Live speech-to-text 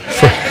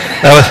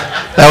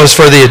That was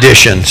for the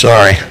addition,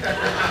 sorry.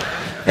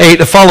 Hey,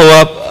 to follow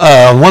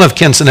up, one of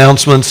Kent's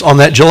announcements, on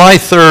that July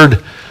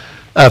 3rd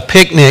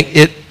picnic,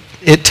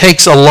 it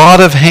takes a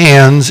lot of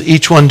hands,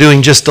 each one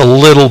doing just a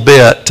little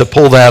bit to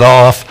pull that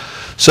off.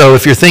 So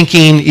if you're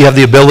thinking you have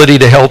the ability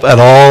to help at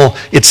all,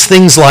 it's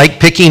things like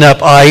picking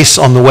up ice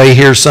on the way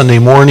here Sunday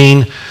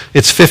morning.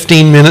 It's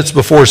 15 minutes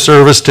before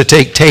service to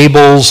take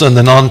tables and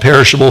the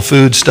non-perishable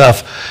food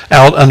stuff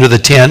out under the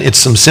tent. It's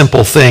some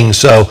simple things.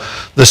 So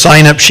the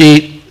sign-up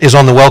sheet is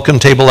on the welcome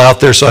table out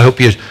there, so I hope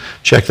you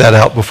check that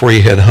out before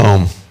you head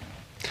home.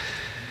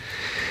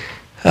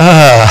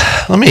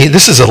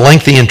 This is a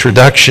lengthy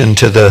introduction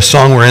to the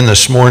song we're in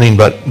this morning,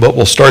 but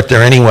we'll start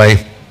there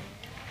anyway.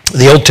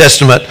 The Old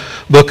Testament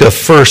book of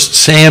 1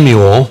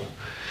 Samuel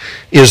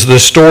is the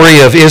story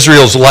of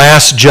Israel's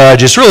last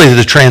judge. It's really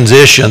the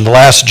transition. The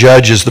last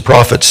judge is the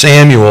prophet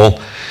Samuel.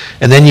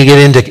 And then you get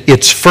into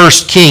its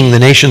first king, the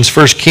nation's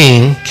first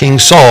king, King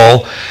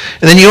Saul.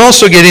 And then you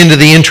also get into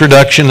the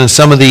introduction and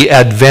some of the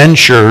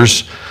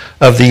adventures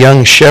of the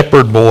young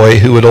shepherd boy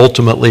who would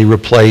ultimately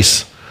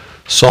replace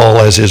Saul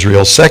as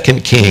Israel's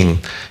second king.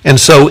 And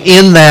so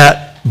in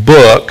that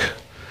book,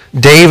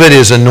 David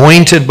is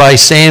anointed by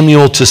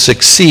Samuel to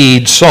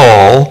succeed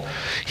Saul.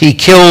 He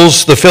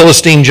kills the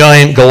Philistine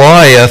giant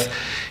Goliath,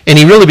 and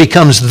he really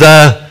becomes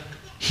the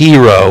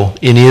hero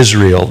in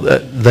Israel.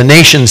 The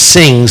nation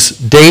sings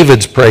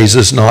David's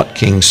praises, not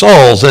King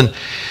Saul's. And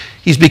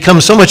he's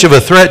become so much of a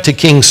threat to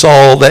King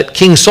Saul that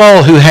King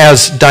Saul, who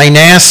has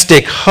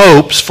dynastic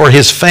hopes for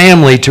his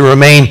family to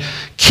remain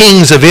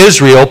kings of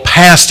Israel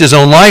past his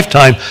own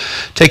lifetime,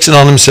 takes it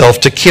on himself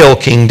to kill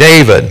King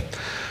David.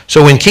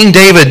 So when King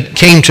David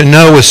came to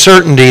know with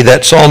certainty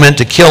that Saul meant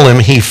to kill him,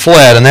 he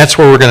fled, and that's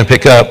where we're going to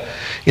pick up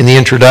in the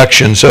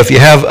introduction. So if you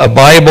have a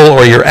Bible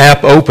or your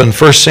app open,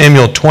 1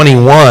 Samuel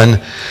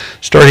 21,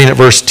 starting at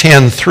verse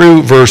 10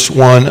 through verse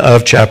 1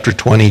 of chapter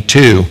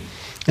 22.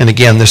 And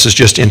again, this is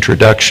just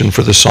introduction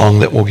for the song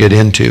that we'll get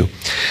into.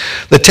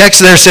 The text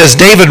there says,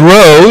 David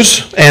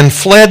rose and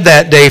fled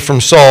that day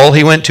from Saul.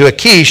 He went to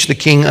Achish, the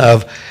king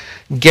of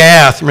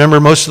Gath.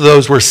 Remember, most of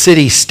those were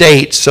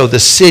city-states, so the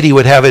city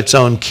would have its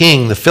own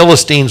king. The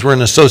Philistines were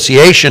an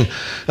association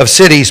of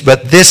cities,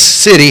 but this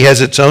city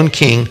has its own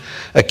king,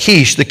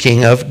 Achish, the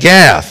king of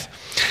Gath.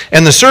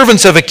 And the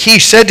servants of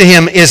Achish said to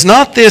him, Is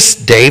not this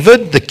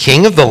David, the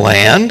king of the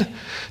land?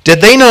 Did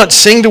they not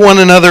sing to one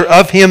another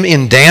of him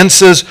in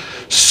dances?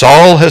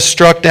 Saul has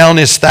struck down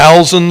his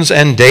thousands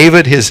and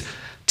David his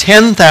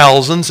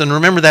 10,000s. And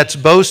remember, that's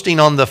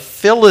boasting on the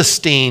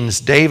Philistines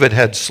David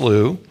had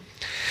slew.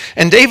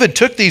 And David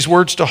took these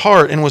words to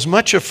heart and was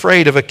much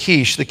afraid of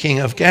Achish, the king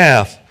of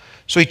Gath.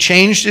 So he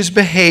changed his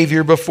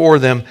behavior before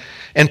them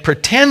and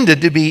pretended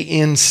to be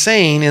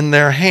insane in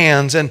their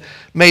hands and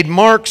made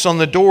marks on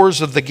the doors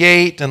of the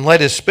gate and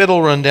let his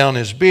spittle run down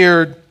his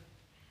beard.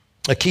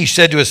 Achish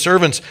said to his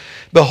servants,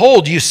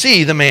 Behold, you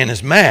see, the man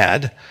is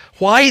mad.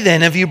 Why then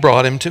have you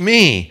brought him to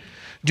me?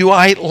 Do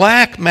I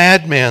lack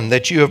madmen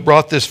that you have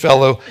brought this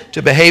fellow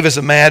to behave as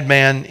a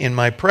madman in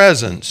my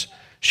presence?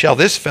 Shall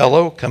this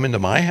fellow come into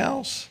my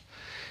house?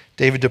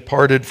 David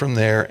departed from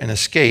there and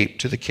escaped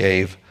to the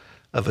cave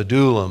of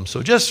Adullam.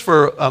 So just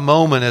for a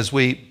moment, as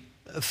we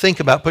think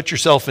about, put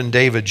yourself in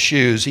David's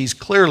shoes, he's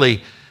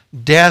clearly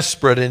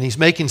desperate and he's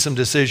making some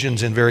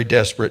decisions in very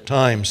desperate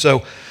times. So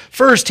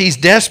first, he's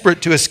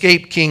desperate to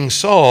escape King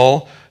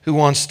Saul, who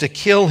wants to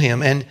kill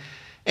him. And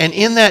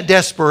in that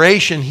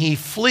desperation, he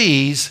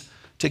flees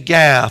to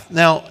Gath.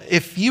 Now,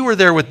 if you were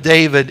there with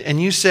David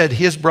and you said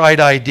his bright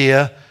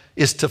idea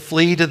is to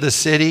flee to the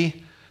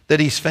city that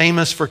he's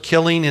famous for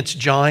killing its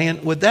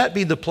giant, would that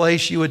be the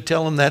place you would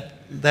tell him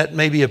that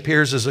maybe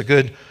appears as a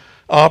good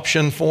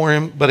option for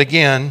him? But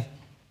again,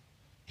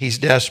 he's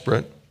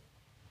desperate.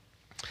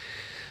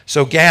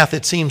 So Gath,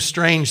 it seems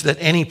strange that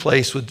any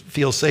place would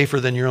feel safer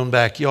than your own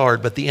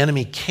backyard, but the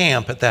enemy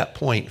camp at that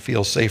point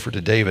feels safer to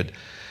David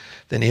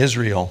than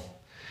Israel.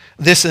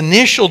 This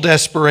initial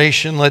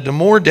desperation led to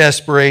more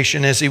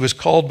desperation as he was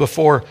called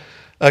before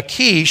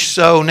Achish.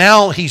 So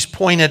now he's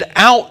pointed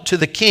out to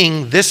the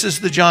king, this is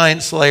the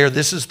giant slayer,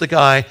 this is the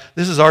guy,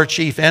 this is our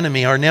chief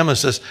enemy, our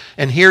nemesis,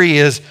 and here he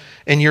is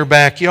in your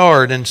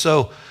backyard. And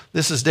so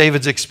this is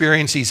David's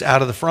experience. He's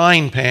out of the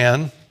frying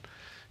pan.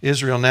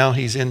 Israel, now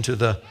he's into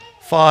the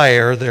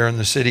fire there in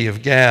the city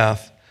of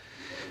Gath.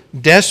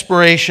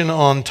 Desperation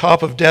on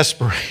top of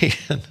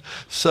desperation.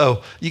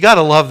 So you got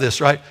to love this,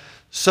 right?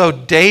 So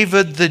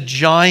David, the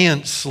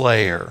giant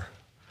slayer,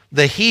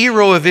 the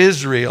hero of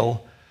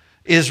Israel,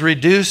 is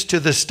reduced to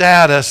the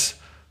status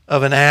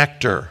of an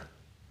actor.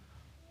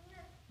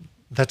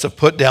 That's a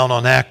put down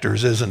on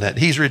actors, isn't it?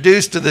 He's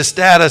reduced to the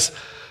status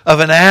of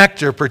an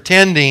actor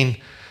pretending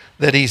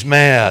that he's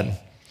mad.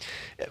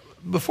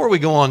 Before we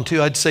go on,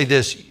 too, I'd say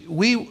this.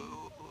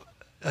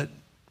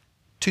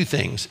 Two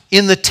things.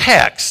 In the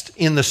text,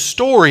 in the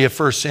story of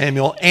 1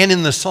 Samuel, and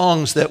in the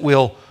songs that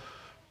we'll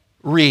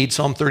read,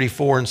 Psalm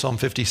 34 and Psalm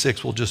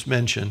 56 we'll just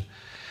mention,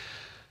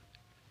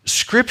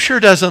 Scripture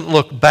doesn't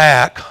look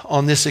back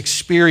on this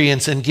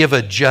experience and give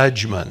a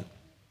judgment.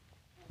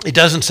 It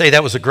doesn't say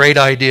that was a great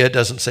idea. It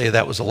doesn't say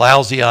that was a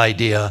lousy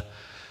idea.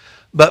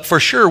 But for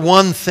sure,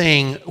 one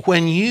thing,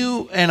 when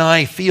you and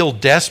I feel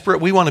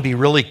desperate, we want to be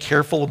really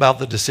careful about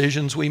the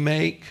decisions we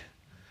make.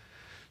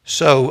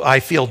 So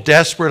I feel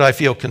desperate, I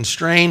feel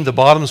constrained, the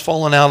bottom's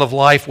fallen out of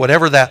life,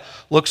 whatever that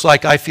looks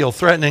like, I feel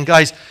threatened. And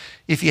guys,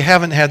 if you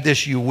haven't had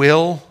this, you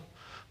will.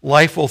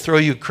 Life will throw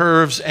you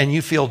curves and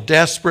you feel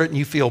desperate and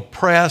you feel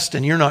pressed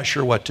and you're not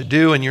sure what to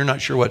do and you're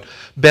not sure what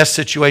best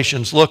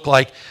situations look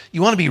like.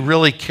 You want to be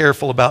really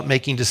careful about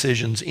making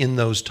decisions in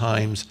those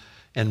times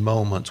and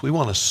moments. We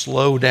want to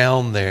slow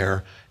down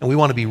there and we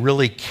want to be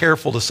really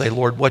careful to say,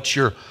 Lord, what's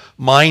your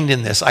mind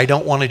in this? I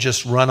don't want to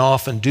just run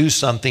off and do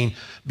something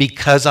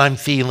because I'm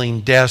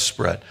feeling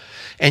desperate.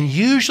 And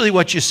usually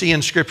what you see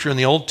in Scripture in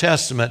the Old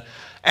Testament,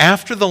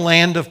 after the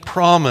land of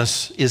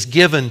promise is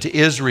given to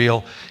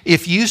Israel,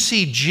 if you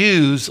see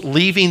Jews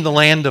leaving the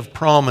land of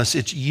promise,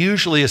 it's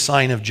usually a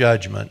sign of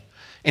judgment.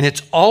 And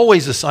it's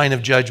always a sign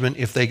of judgment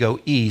if they go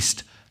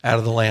east out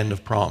of the land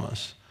of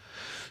promise.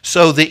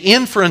 So the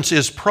inference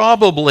is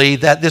probably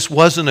that this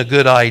wasn't a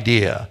good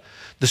idea.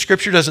 The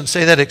Scripture doesn't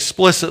say that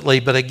explicitly,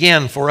 but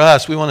again, for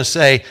us, we want to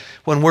say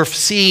when we're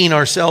seeing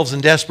ourselves in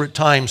desperate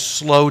times,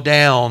 slow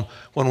down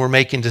when we're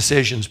making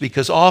decisions,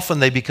 because often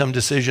they become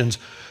decisions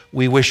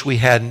we wish we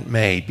hadn't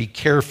made. Be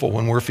careful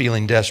when we're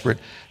feeling desperate,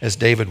 as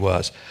David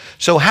was.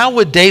 So how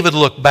would David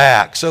look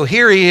back? So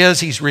here he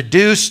is, he's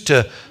reduced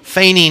to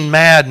feigning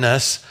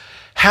madness.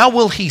 How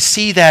will he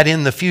see that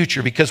in the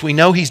future? Because we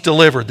know he's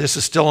delivered. This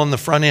is still on the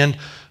front end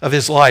of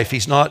his life.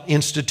 He's not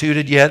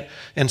instituted yet,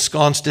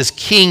 ensconced as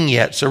king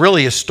yet. So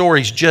really his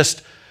story's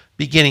just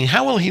beginning.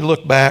 How will he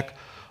look back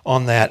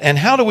on that? And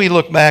how do we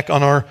look back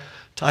on our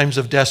times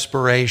of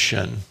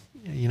desperation?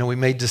 You know, we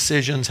made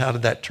decisions. How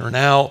did that turn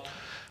out?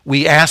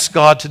 We asked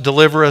God to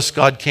deliver us.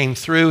 God came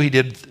through. He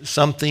did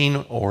something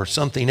or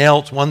something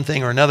else, one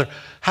thing or another.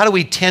 How do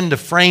we tend to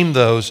frame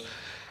those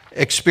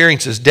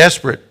experiences,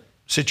 desperate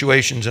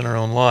situations in our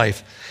own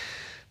life?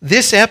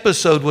 This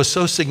episode was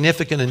so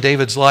significant in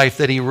David's life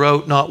that he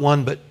wrote not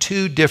one but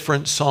two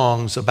different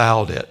songs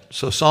about it.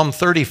 So Psalm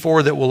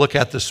 34 that we'll look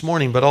at this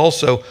morning, but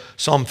also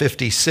Psalm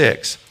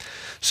 56.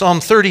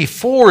 Psalm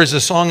 34 is a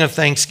song of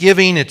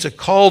thanksgiving. It's a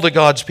call to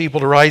God's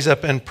people to rise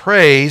up and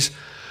praise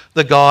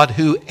the God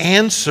who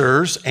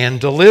answers and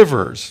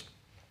delivers.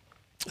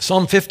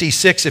 Psalm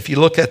 56, if you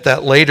look at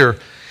that later,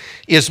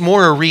 is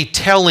more a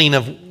retelling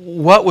of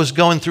what was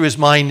going through his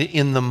mind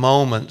in the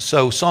moment.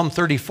 So Psalm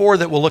 34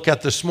 that we'll look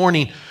at this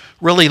morning,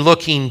 really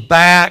looking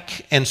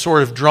back and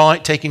sort of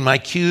taking my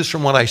cues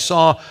from what I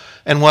saw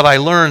and what I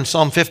learned.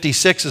 Psalm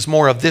 56 is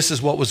more of this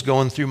is what was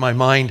going through my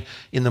mind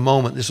in the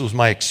moment. This was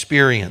my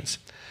experience.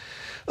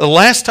 The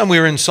last time we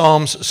were in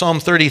Psalm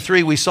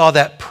 33, we saw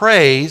that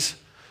praise.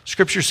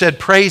 Scripture said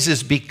praise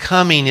is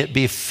becoming, it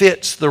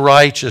befits the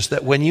righteous,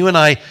 that when you and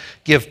I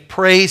give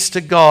praise to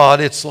God,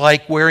 it's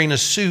like wearing a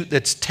suit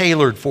that's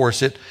tailored for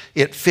us.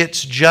 It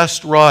fits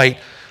just right.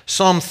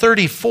 Psalm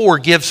 34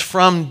 gives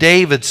from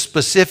David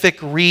specific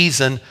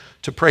reason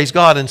to praise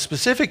God, and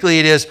specifically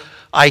it is,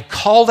 I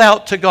called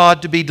out to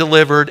God to be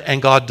delivered,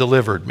 and God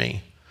delivered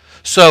me.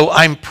 So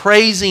I'm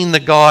praising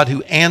the God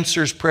who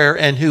answers prayer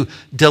and who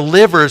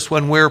delivers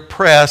when we're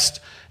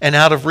pressed and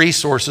out of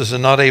resources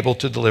and not able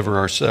to deliver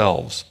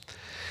ourselves.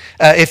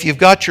 If you've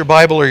got your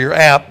Bible or your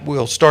app,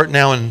 we'll start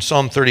now in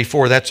Psalm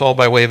 34. That's all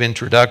by way of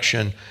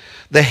introduction.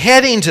 The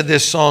heading to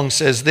this song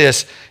says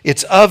this: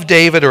 it's of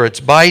David, or it's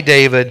by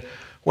David,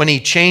 when he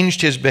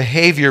changed his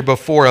behavior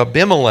before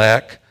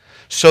Abimelech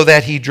so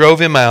that he drove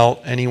him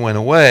out and he went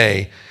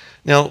away.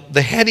 Now,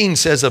 the heading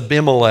says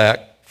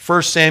Abimelech.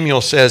 1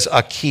 Samuel says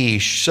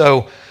Achish.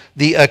 So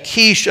the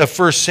Achish of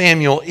 1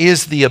 Samuel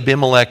is the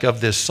Abimelech of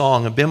this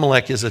song.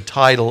 Abimelech is a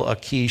title.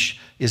 Achish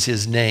is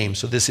his name.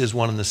 So this is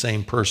one and the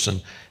same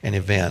person and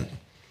event.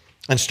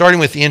 And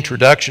starting with the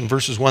introduction,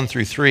 verses 1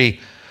 through 3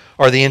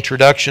 are the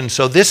introduction.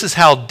 So this is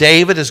how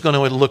David is going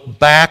to look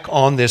back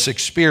on this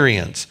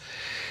experience.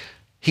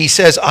 He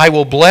says, I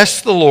will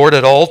bless the Lord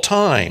at all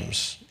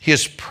times.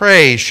 His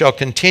praise shall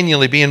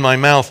continually be in my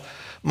mouth.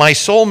 My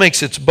soul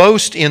makes its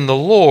boast in the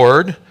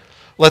Lord.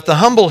 Let the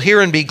humble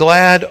hear and be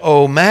glad.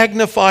 Oh,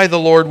 magnify the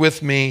Lord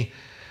with me,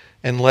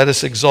 and let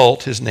us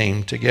exalt his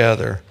name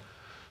together.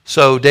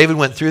 So David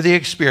went through the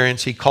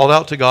experience. He called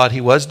out to God.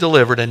 He was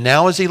delivered. And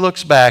now as he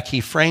looks back,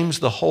 he frames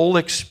the whole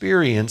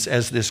experience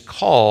as this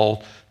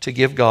call to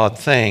give God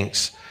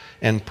thanks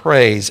and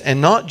praise.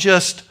 And not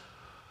just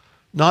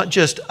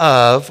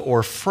of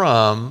or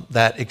from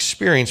that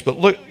experience. But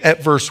look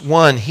at verse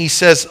 1. He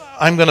says,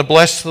 I'm going to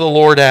bless the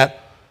Lord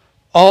at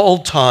all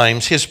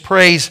times. His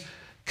praise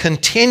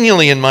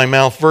continually in my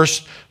mouth.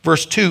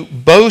 Verse 2,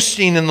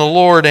 boasting in the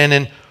Lord and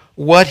in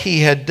what he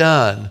had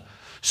done.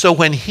 So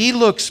when he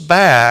looks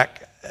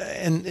back,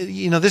 and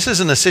you know, this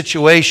isn't a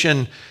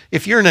situation,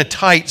 if you're in a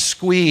tight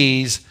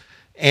squeeze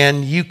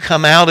and you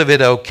come out of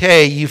it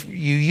okay, you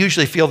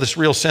usually feel this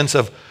real sense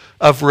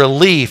of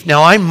relief.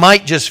 Now, I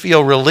might just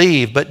feel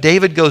relieved, but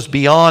David goes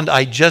beyond,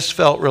 I just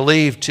felt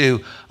relieved,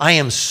 to, I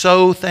am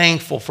so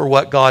thankful for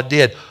what God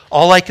did.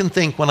 all I can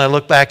think when I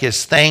look back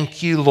is,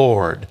 thank you,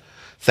 Lord.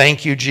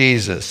 Thank you,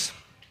 Jesus.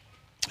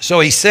 So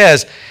he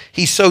says,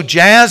 he's so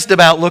jazzed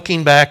about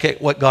looking back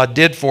at what God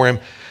did for him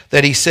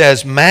that he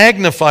says,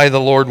 magnify the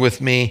Lord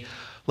with me.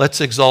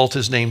 Let's exalt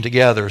his name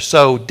together.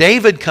 So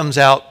David comes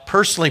out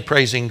personally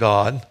praising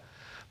God,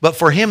 but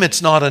for him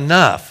it's not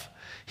enough.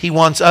 He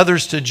wants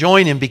others to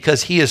join him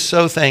because he is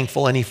so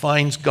thankful and he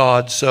finds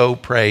God so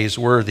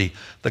praiseworthy,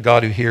 the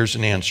God who hears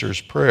and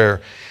answers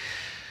prayer.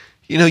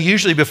 You know,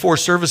 usually before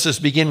services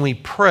begin, we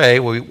pray.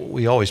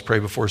 We always pray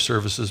before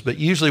services, but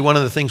usually one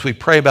of the things we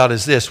pray about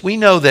is this. We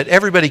know that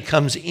everybody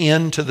comes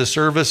into the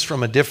service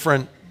from a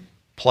different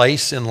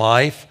place in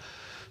life.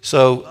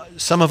 So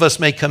some of us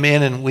may come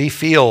in and we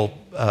feel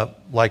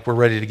like we're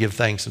ready to give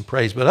thanks and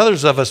praise, but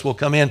others of us will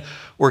come in,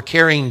 we're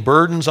carrying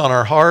burdens on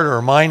our heart or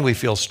our mind, we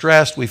feel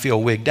stressed, we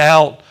feel wigged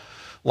out,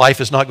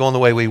 life is not going the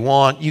way we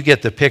want. You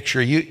get the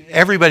picture.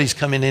 Everybody's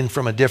coming in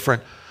from a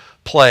different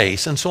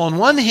place. And so on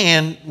one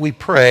hand, we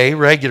pray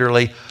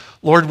regularly,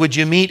 Lord, would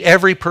you meet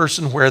every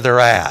person where they're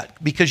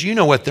at? Because you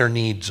know what their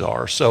needs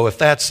are. So if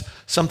that's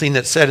something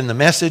that's said in the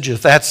message,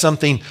 if that's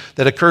something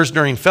that occurs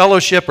during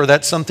fellowship, or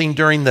that's something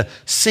during the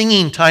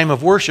singing time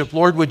of worship,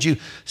 Lord, would you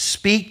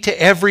speak to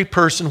every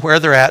person where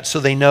they're at so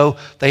they know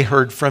they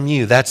heard from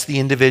you? That's the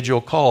individual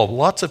call.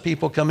 Lots of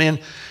people come in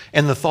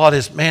and the thought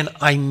is, man,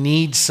 I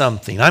need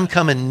something. I'm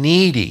coming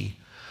needy.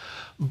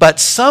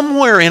 But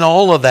somewhere in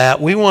all of that,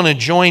 we want to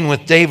join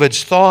with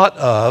David's thought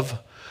of,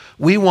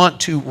 we want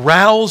to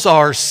rouse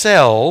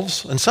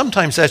ourselves, and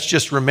sometimes that's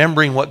just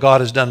remembering what God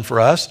has done for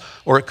us,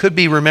 or it could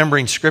be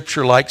remembering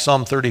scripture like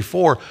Psalm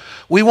 34.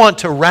 We want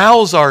to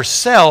rouse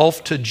ourselves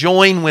to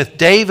join with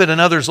David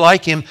and others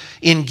like him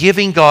in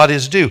giving God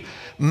his due.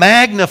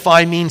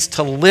 Magnify means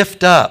to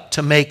lift up,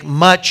 to make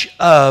much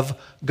of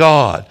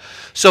God.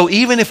 So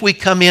even if we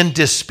come in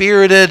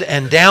dispirited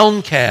and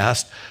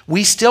downcast,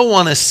 we still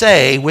want to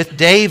say with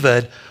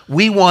David,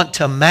 we want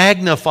to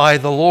magnify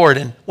the Lord.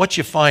 And what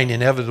you find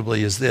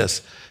inevitably is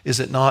this, is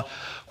it not?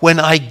 When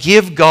I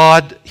give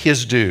God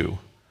his due,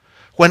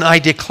 when I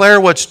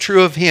declare what's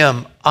true of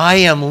him, I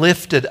am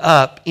lifted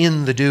up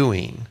in the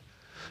doing.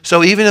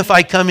 So even if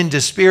I come in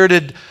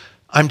dispirited,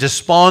 I'm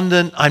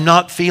despondent, I'm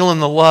not feeling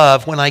the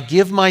love, when I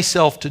give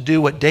myself to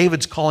do what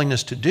David's calling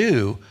us to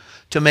do,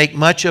 to make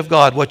much of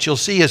God, what you'll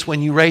see is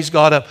when you raise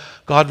God up,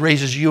 God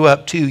raises you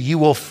up too. You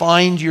will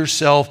find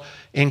yourself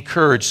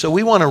encouraged. So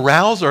we want to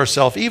rouse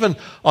ourselves, even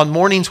on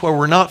mornings where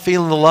we're not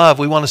feeling the love.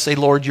 We want to say,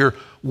 Lord, you're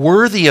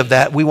worthy of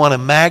that. We want to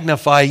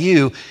magnify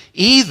you,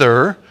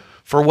 either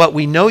for what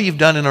we know you've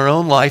done in our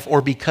own life, or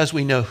because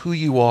we know who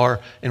you are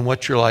and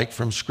what you're like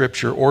from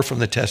Scripture or from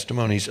the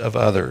testimonies of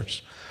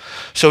others.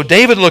 So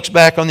David looks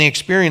back on the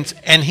experience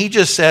and he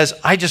just says,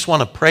 I just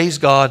want to praise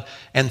God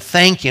and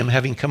thank him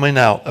having come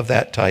out of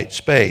that tight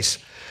space.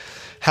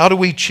 How do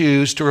we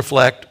choose to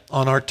reflect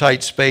on our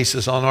tight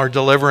spaces, on our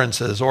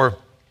deliverances? Or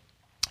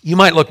you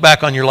might look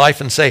back on your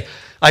life and say,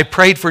 I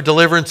prayed for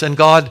deliverance and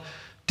God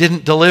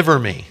didn't deliver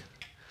me.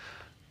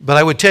 But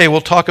I would tell you,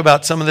 we'll talk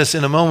about some of this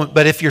in a moment,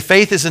 but if your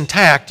faith is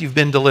intact, you've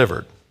been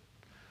delivered.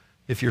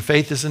 If your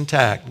faith is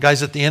intact.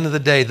 Guys, at the end of the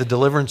day, the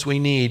deliverance we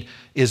need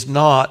is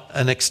not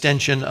an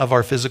extension of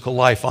our physical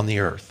life on the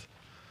earth.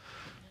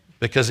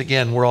 Because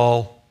again, we're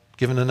all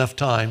given enough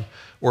time.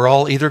 We're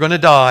all either going to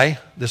die,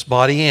 this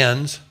body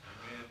ends,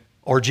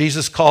 or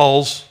Jesus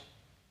calls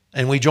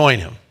and we join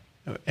him.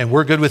 And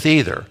we're good with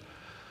either.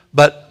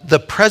 But the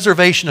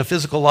preservation of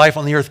physical life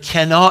on the earth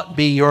cannot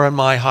be your and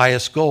my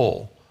highest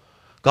goal.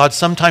 God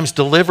sometimes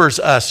delivers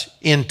us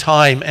in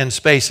time and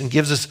space and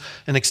gives us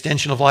an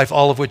extension of life,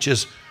 all of which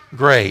is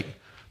great.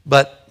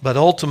 But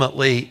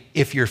ultimately,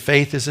 if your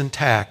faith is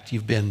intact,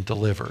 you've been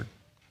delivered.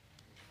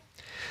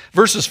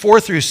 Verses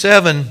 4 through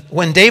 7,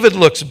 when David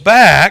looks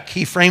back,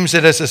 he frames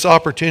it as this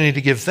opportunity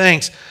to give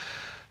thanks.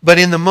 But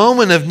in the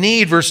moment of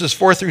need, verses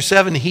 4 through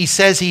 7, he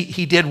says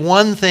he did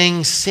one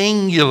thing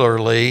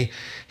singularly.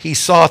 He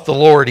sought the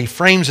Lord. He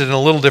frames it in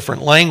a little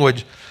different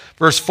language.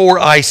 Verse 4,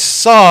 I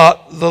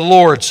sought the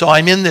Lord. So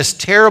I'm in this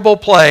terrible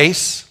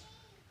place.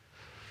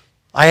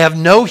 I have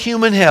no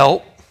human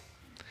help.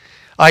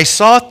 I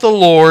sought the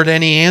Lord,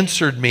 and he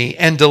answered me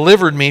and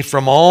delivered me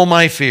from all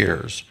my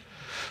fears.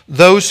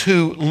 Those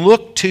who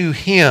look to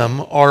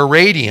him are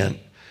radiant,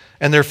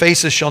 and their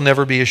faces shall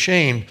never be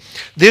ashamed.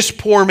 This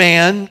poor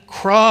man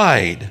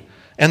cried,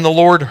 and the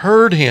Lord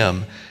heard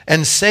him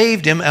and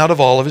saved him out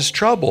of all of his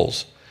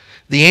troubles.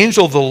 The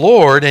angel of the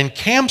Lord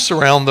encamps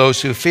around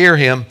those who fear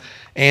him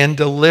and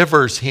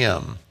delivers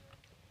him.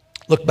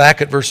 Look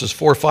back at verses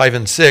 4, 5,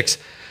 and 6.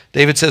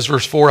 David says,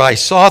 verse 4, I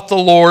sought the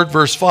Lord.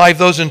 Verse 5,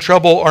 those in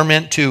trouble are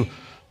meant to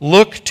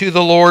look to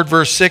the Lord.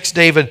 Verse 6,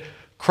 David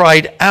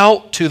cried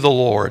out to the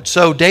Lord.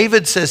 So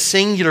David says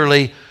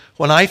singularly,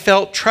 when I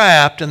felt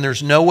trapped and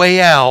there's no way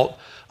out,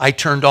 I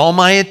turned all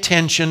my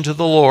attention to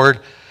the Lord.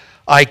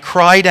 I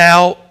cried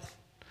out.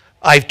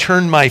 I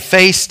turned my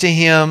face to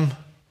him.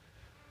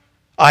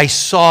 I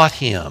sought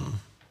him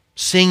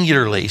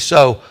singularly.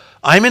 So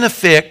I'm in a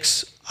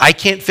fix. I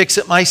can't fix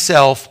it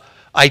myself.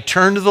 I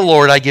turn to the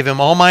Lord, I give him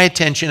all my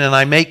attention, and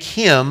I make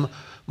him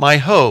my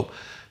hope.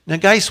 Now,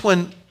 guys,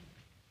 when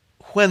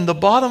the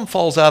bottom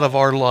falls out of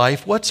our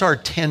life, what's our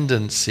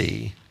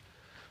tendency?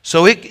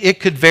 So it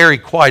could vary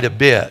quite a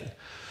bit.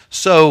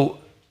 So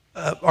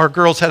our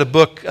girls had a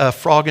book,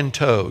 Frog and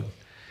Toad,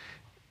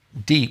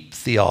 deep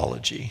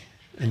theology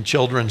in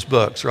children's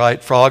books,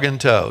 right? Frog and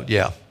Toad,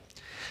 yeah.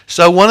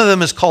 So one of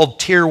them is called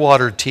Tear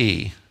Water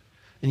Tea.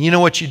 And you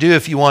know what you do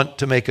if you want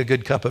to make a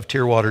good cup of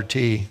tear water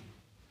tea?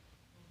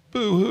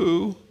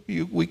 Boo-hoo,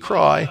 we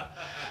cry.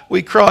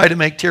 We cry to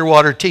make tear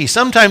water tea.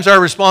 Sometimes our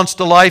response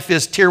to life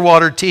is tear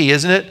water tea,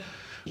 isn't it?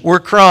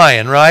 We're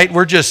crying, right?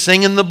 We're just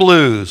singing the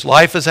blues.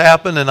 Life has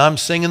happened and I'm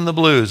singing the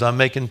blues. I'm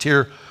making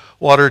tear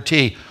water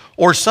tea.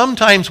 Or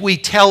sometimes we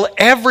tell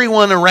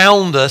everyone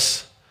around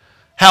us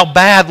how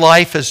bad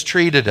life has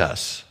treated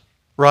us,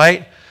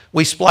 right?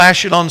 We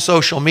splash it on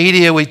social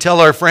media. We tell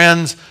our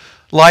friends,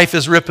 life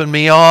is ripping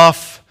me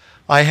off.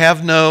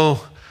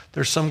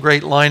 There's some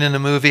great line in the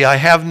movie, I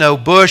have no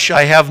bush,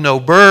 I have no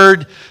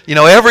bird.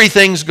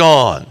 Everything's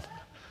gone.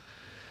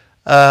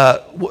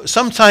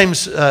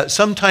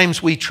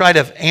 Sometimes we try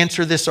to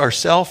answer this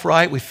ourselves,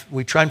 right?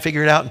 We try and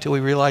figure it out until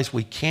we realize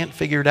we can't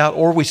figure it out,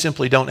 or we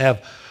simply don't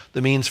have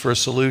the means for a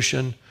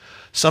solution.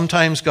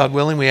 Sometimes, God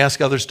willing, we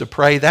ask others to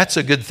pray. That's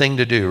a good thing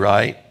to do,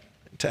 right?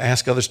 To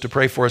ask others to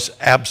pray for us,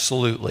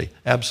 absolutely,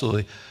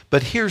 absolutely.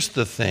 But here's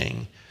the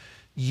thing.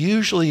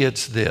 Usually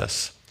it's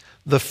this.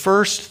 The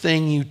first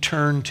thing you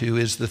turn to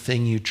is the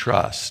thing you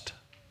trust.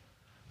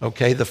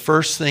 Okay? The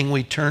first thing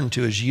we turn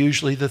to is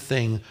usually the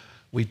thing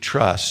we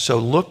trust. So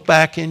look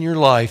back in your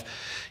life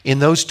in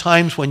those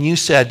times when you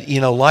said,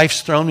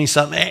 life's thrown me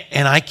something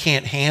and I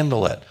can't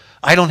handle it.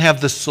 I don't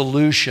have the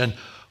solution.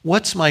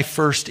 What's my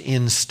first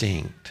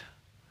instinct?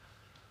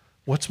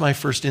 What's my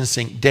first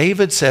instinct?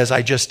 David says,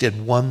 I just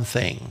did one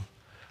thing.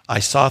 I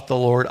sought the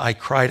Lord. I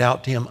cried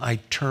out to him. I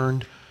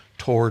turned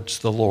towards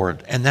the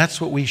Lord. And that's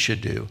what we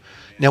should do.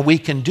 Now, we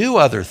can do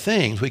other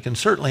things. We can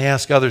certainly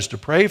ask others to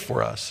pray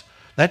for us.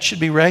 That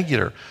should be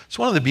regular. It's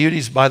one of the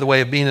beauties, by the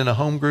way, of being in a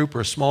home group or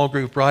a small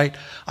group, right?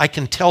 I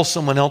can tell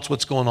someone else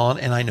what's going on,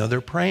 and I know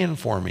they're praying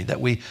for me,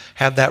 that we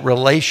have that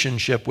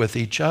relationship with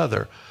each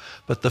other.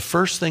 But the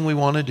first thing we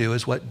want to do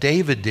is what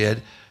David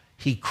did.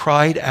 He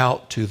cried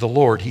out to the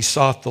Lord. He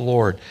sought the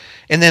Lord.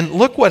 And then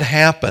look what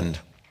happened.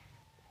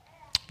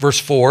 Verse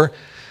 4,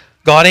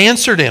 God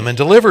answered him and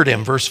delivered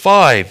him. Verse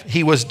 5,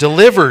 he was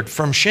delivered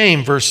from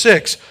shame. Verse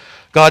 6,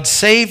 God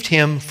saved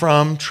him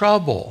from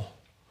trouble.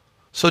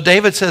 So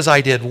David says,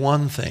 I did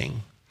one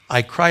thing.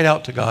 I cried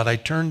out to God. I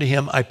turned to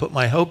him. I put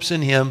my hopes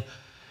in him.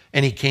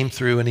 And he came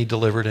through and he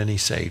delivered and he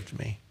saved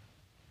me.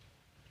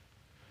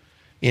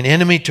 In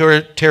enemy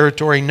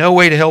territory, no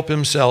way to help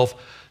himself,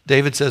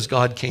 David says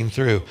God came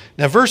through.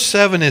 Now, verse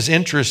 7 is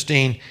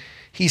interesting.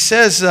 He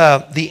says,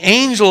 the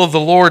angel of the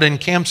Lord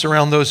encamps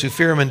around those who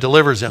fear him and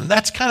delivers them.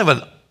 That's kind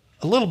of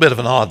a little bit of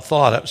an odd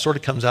thought. It sort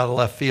of comes out of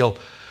left field.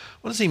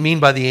 What does he mean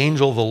by the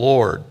angel of the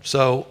Lord?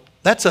 So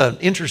that's an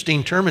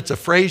interesting term. It's a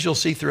phrase you'll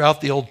see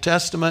throughout the Old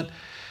Testament.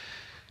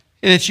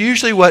 And it's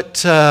usually what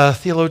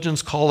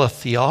theologians call a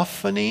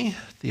theophany.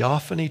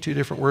 Theophany, two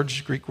different words,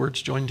 Greek words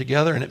joined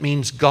together, and it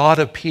means God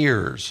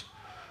appears.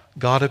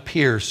 God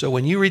appears. So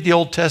when you read the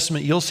Old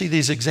Testament, you'll see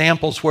these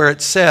examples where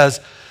it says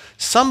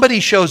somebody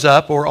shows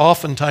up, or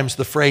oftentimes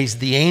the phrase,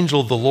 the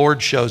angel of the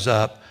Lord shows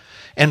up,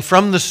 and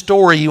from the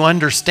story you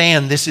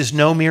understand this is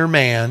no mere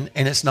man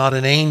and it's not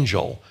an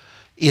angel.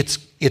 It's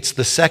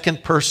the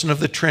second person of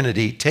the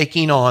Trinity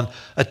taking on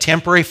a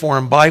temporary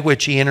form by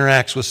which he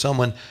interacts with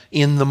someone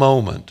in the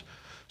moment.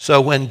 So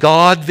when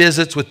God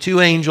visits with two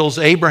angels,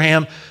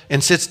 Abraham,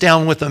 and sits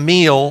down with a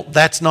meal,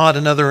 that's not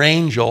another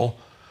angel.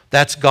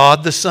 That's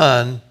God the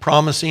Son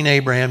promising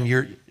Abraham,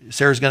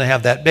 Sarah's going to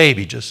have that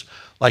baby, just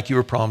like you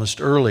were promised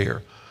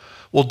earlier.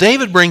 Well,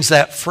 David brings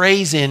that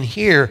phrase in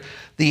here.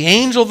 The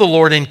angel of the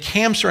Lord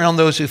encamps around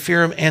those who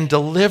fear him and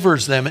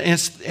delivers them. And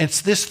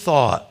it's this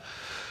thought.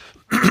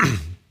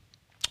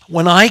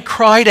 When I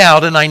cried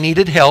out and I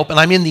needed help, and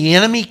I'm in the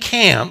enemy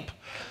camp,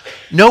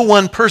 no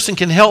one person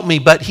can help me,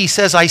 but he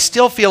says, I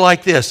still feel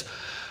like this.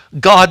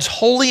 God's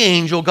holy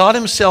angel, God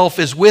himself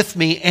is with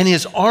me, and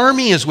his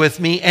army is with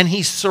me, and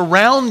he's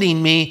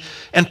surrounding me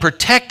and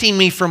protecting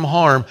me from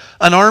harm.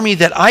 An army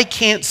that I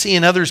can't see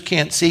and others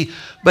can't see,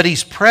 but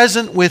he's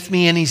present with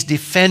me and he's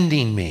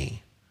defending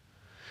me.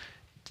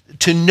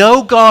 To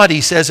know God,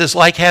 he says, is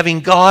like having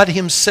God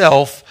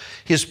himself,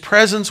 his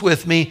presence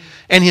with me,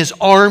 and his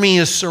army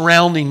is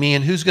surrounding me.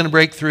 And who's going to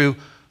break through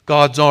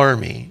God's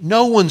army?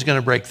 No one's going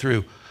to break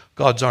through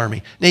God's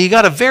army. Now, you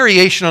got a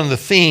variation on the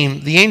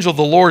theme. The angel of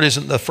the Lord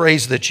isn't the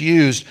phrase that's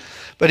used,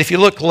 but if you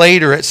look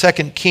later at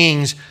 2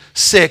 Kings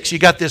 6, you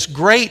got this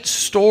great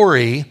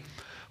story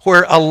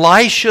where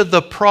Elisha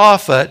the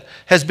prophet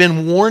has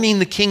been warning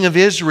the king of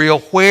Israel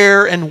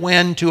where and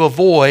when to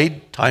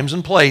avoid, times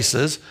and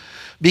places,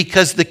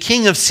 because the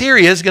king of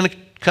Syria is going to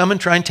come and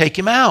try and take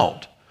him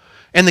out.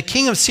 And the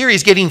king of Syria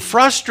is getting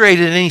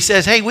frustrated, and he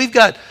says, hey, we've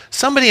got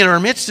somebody in our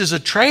midst is a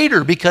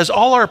traitor, because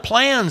all our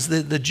plans,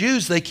 the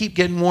Jews, they keep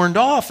getting warned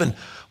off. And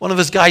one of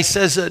his guys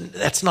says,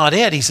 that's not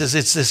it. He says,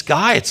 it's this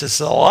guy. It's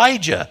this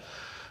Elijah.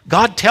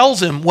 God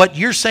tells him what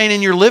you're saying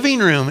in your living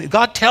room.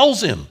 God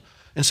tells him.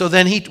 And so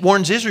then he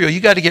warns Israel, you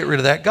got to get rid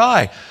of that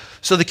guy.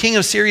 So the king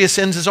of Syria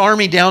sends his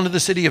army down to the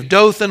city of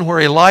Dothan where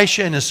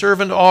Elisha and his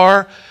servant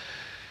are.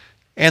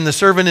 And the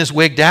servant is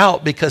wigged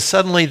out because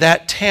suddenly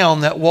that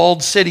town, that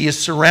walled city, is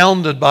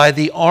surrounded by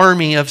the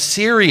army of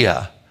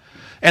Syria.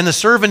 And the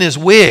servant is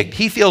wigged.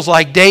 He feels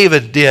like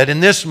David did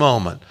in this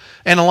moment.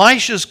 And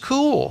Elisha's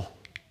cool.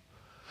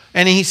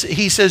 And he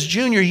says,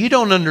 Junior, you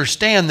don't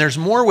understand. There's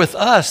more with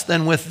us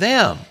than with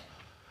them.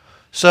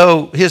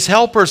 So his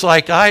helper's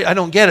like, I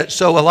don't get it.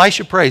 So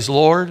Elisha prays,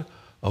 Lord,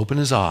 open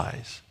his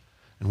eyes.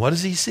 And what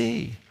does he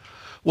see?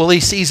 Well, he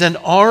sees an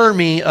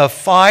army of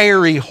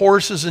fiery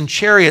horses and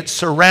chariots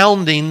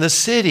surrounding the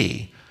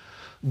city.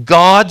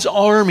 God's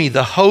army,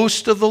 the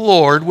host of the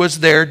Lord, was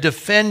there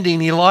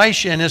defending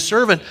Elisha and his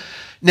servant.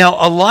 Now,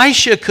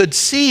 Elisha could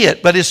see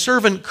it, but his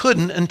servant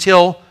couldn't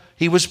until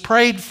he was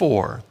prayed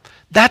for.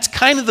 That's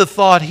kind of the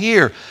thought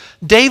here.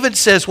 David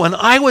says, when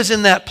I was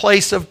in that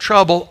place of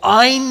trouble,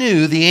 I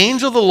knew the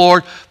angel of the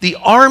Lord, the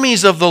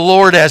armies of the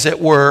Lord, as it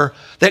were,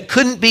 that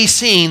couldn't be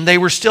seen. They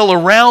were still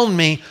around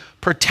me,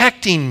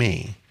 protecting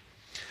me.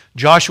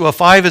 Joshua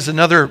 5 is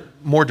another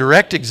more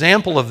direct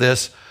example of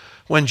this.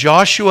 When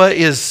Joshua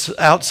is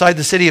outside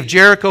the city of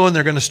Jericho and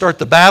they're going to start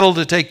the battle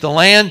to take the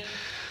land,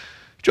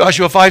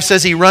 Joshua 5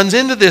 says he runs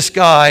into this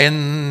guy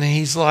and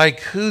he's like,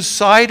 whose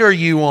side are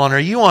you on? Are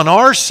you on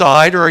our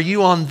side or are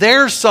you on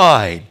their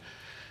side?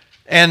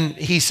 And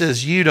he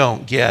says, you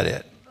don't get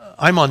it.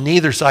 I'm on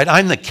neither side.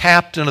 I'm the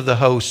captain of the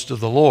host of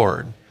the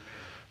Lord.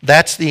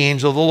 That's the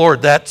angel of the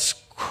Lord. That's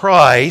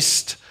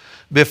Christ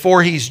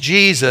before he's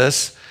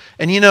Jesus.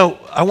 And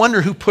I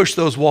wonder who pushed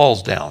those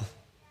walls down.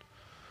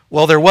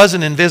 Well, there was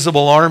an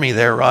invisible army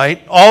there,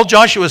 right? All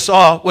Joshua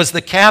saw was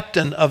the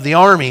captain of the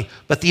army,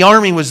 but the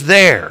army was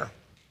there.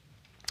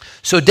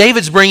 So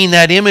David's bringing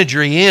that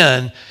imagery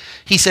in.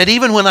 He said,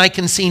 even when I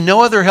can see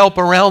no other help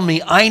around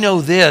me, I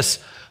know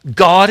this,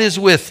 God is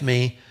with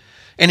me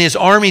and his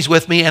army's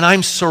with me, and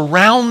I'm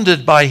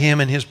surrounded by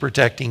him and his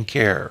protecting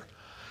care.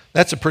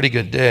 That's a pretty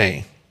good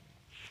day.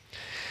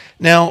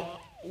 Now,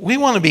 we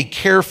want to be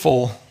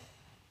careful.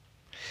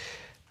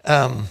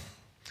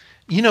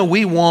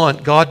 We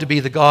want God to be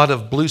the God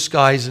of blue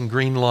skies and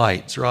green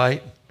lights,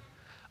 right?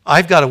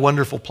 I've got a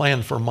wonderful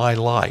plan for my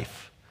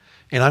life,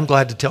 and I'm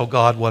glad to tell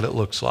God what it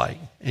looks like.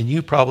 And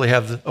you probably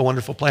have a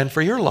wonderful plan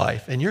for your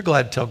life, and you're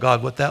glad to tell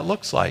God what that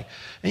looks like.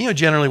 And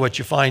generally what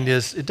you find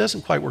is it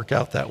doesn't quite work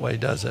out that way,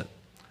 does it?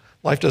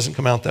 Life doesn't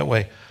come out that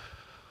way.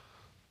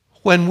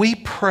 When we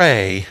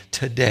pray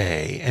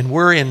today and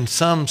we're in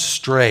some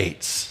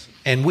straits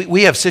and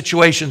we have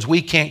situations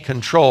we can't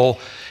control,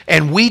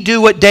 and we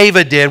do what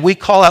David did, we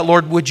call out,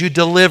 Lord, would you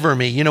deliver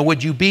me?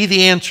 Would you be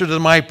the answer to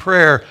my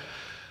prayer?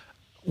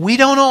 We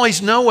don't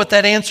always know what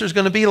that answer is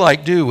going to be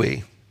like, do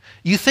we?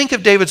 You think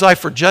of David's life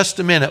for just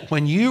a minute.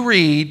 When you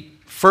read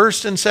 1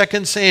 and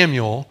 2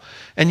 Samuel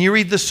and you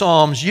read the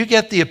Psalms, you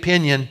get the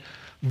opinion,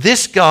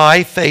 this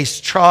guy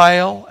faced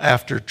trial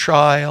after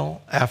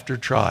trial after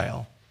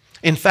trial.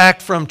 In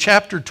fact, from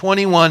chapter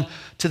 21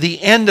 to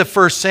the end of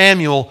 1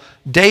 Samuel,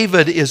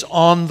 David is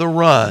on the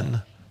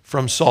run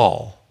from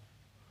Saul.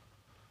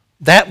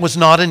 That was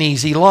not an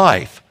easy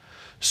life.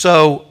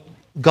 So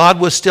God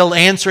was still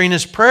answering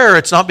his prayer.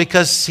 It's not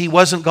because he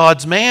wasn't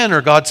God's man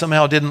or God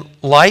somehow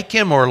didn't like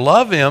him or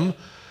love him,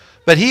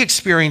 but he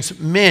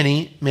experienced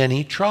many,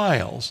 many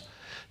trials.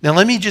 Now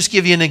let me just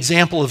give you an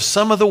example of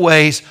some of the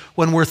ways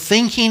when we're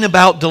thinking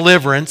about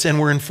deliverance and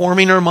we're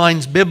informing our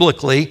minds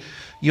biblically.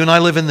 You and I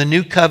live in the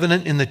New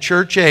Covenant in the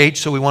church age,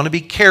 so we want to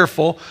be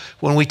careful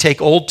when we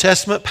take Old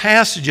Testament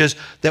passages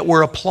that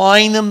we're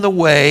applying them the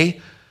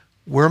way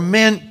we're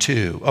meant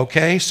to,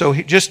 okay? So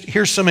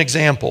here's some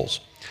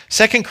examples.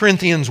 2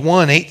 Corinthians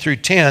 1, 8 through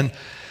 10,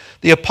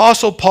 the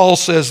Apostle Paul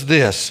says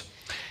this.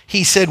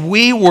 He said,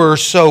 we were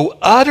so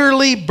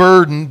utterly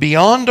burdened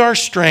beyond our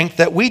strength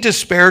that we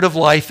despaired of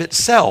life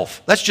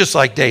itself. That's just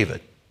like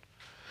David.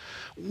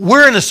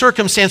 We're in a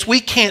circumstance we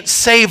can't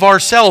save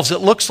ourselves.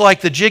 It looks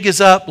like the jig is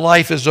up,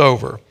 life is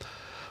over.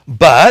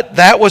 But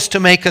that was to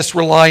make us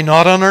rely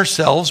not on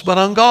ourselves, but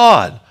on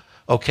God.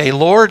 Okay,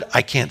 Lord,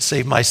 I can't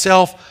save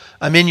myself.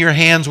 I'm in your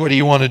hands. What do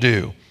you want to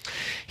do?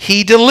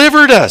 He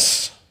delivered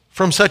us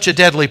from such a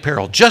deadly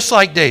peril, just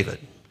like David.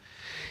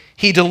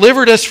 He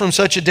delivered us from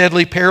such a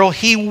deadly peril.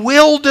 He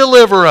will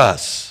deliver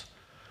us.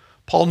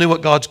 Paul knew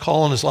what God's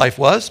call in his life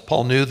was.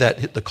 Paul knew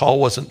that the call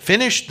wasn't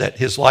finished, that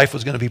his life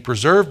was going to be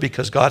preserved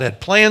because God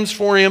had plans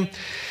for him.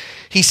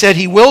 He said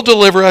he will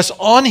deliver us.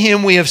 On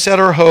him we have set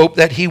our hope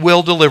that he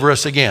will deliver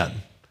us again.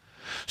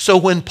 So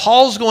when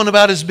Paul's going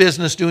about his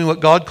business doing what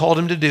God called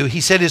him to do,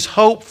 he said his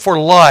hope for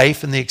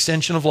life and the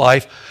extension of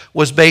life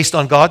was based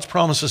on God's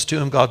promises to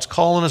him, God's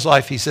call in his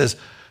life. He says,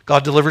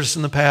 God delivered us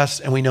in the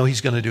past and we know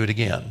he's going to do it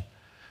again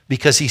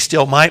because he's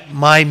still,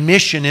 my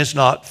mission is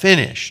not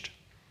finished.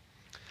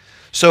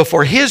 So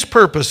for his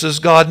purposes,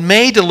 God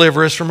may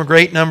deliver us from a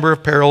great number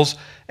of perils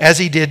as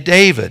he did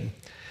David.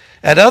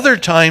 At other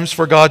times,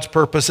 for God's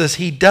purposes,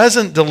 he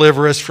doesn't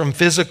deliver us from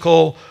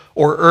physical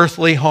or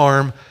earthly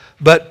harm,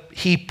 but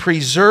he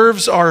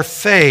preserves our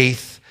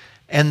faith,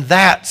 and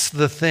that's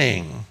the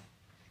thing.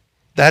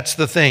 That's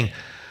the thing.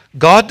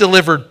 God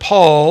delivered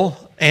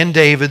Paul and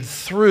David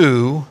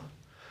through,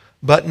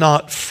 but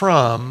not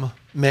from,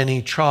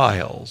 many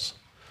trials.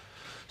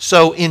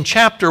 So in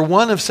chapter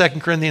 1 of 2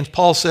 Corinthians,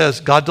 Paul says,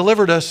 God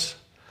delivered us.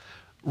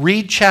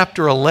 Read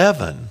chapter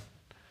 11.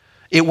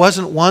 It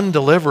wasn't one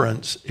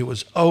deliverance. It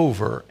was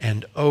over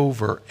and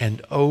over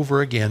and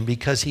over again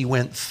because he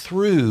went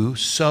through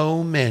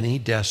so many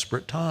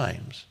desperate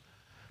times.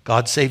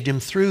 God saved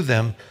him through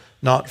them,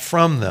 not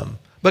from them.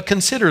 But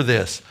consider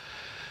this.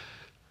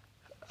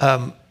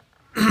 I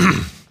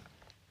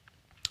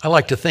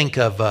like to think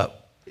of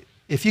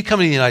if you come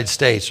to the United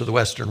States or the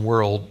Western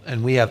world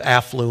and we have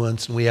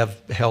affluence and we have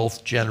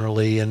health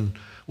generally and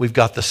we've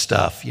got the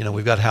stuff,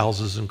 we've got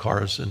houses and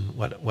cars and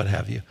what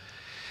have you.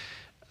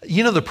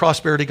 You know the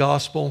prosperity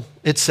gospel?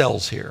 It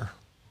sells here,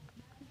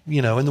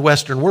 in the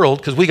Western world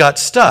because we got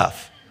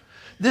stuff.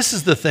 This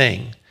is the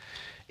thing.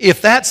 If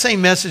that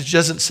same message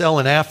doesn't sell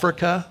in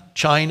Africa,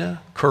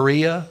 China,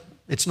 Korea,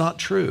 it's not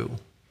true.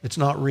 It's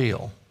not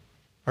real.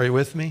 Are you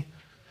with me?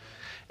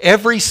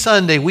 Every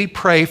Sunday we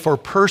pray for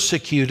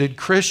persecuted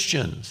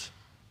Christians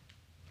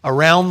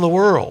around the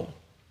world.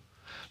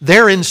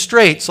 They're in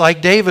straits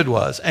like David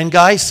was. And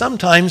guys,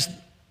 sometimes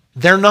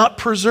they're not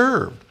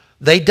preserved.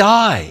 They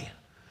die.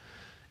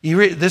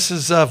 This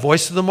is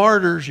Voice of the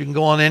Martyrs. You can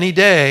go on any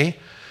day.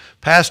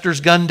 Pastors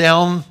gunned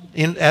down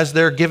as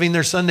they're giving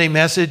their Sunday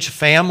message.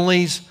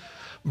 Families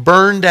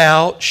burned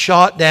out,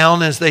 shot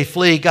down as they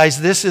flee.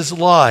 Guys, this is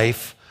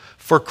life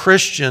for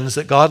Christians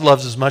that God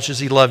loves as much as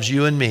he loves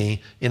you and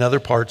me in other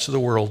parts of the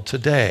world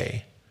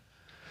today.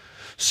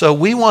 So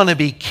we want to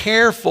be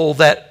careful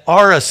that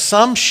our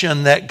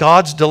assumption that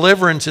God's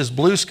deliverance is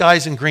blue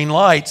skies and green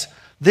lights,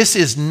 this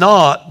is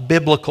not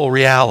biblical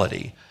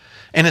reality.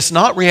 And it's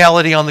not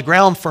reality on the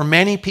ground for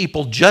many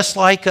people just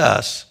like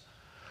us,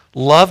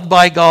 loved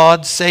by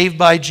God, saved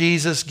by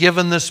Jesus,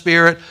 given the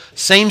Spirit,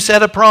 same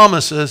set of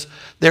promises.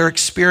 Their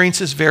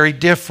experience is very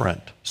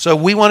different. So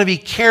we want to be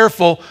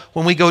careful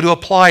when we go to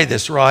apply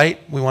this, right?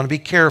 We want to be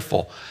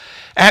careful.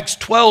 Acts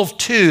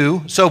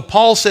 12:2, so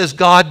Paul says,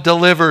 God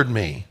delivered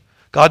me.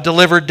 God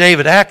delivered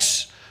David.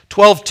 Acts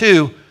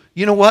 12:2,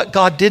 you know what?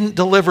 God didn't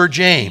deliver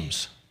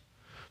James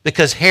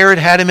because Herod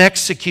had him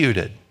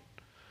executed.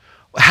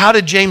 How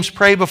did James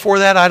pray before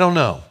that? I don't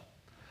know.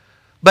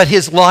 But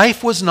his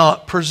life was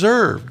not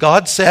preserved.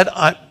 God said,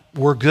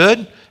 we're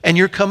good and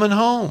you're coming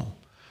home.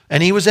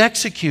 And he was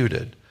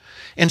executed.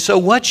 And so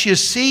what you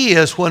see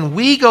is when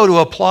we go to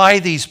apply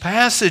these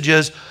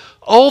passages,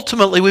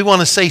 ultimately we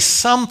want to say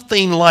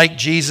something like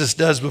Jesus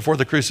does before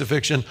the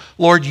crucifixion,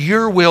 Lord,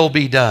 your will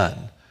be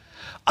done.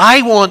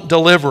 I want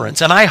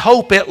deliverance, and I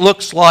hope it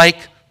looks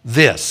like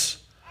this.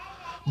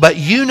 But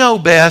you know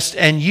best,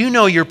 and you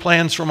know your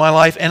plans for my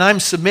life, and I'm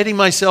submitting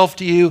myself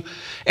to you,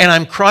 and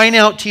I'm crying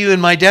out to you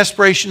in my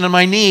desperation and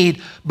my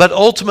need, but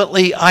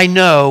ultimately I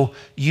know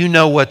you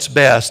know what's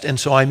best, and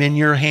so I'm in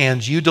your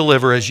hands. You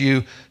deliver as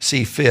you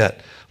see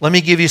fit. Let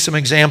me give you some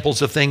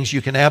examples of things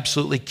you can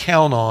absolutely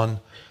count on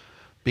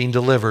being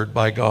delivered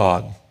by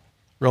God.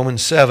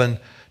 Romans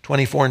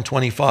 7:24 and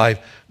 25.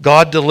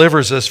 God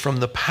delivers us from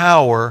the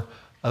power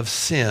of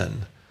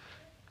sin.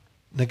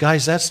 Now,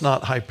 guys, that's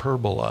not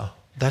hyperbola.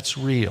 That's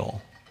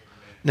real.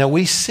 Now,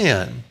 we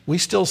sin. We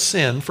still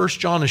sin. 1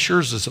 John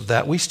assures us of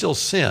that. We still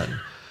sin.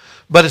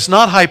 But it's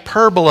not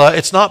hyperbola.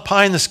 It's not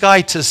pie in the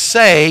sky to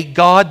say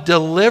God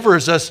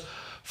delivers us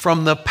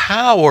from the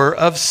power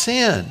of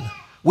sin.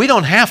 We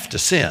don't have to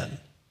sin.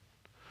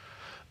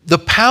 The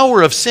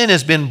power of sin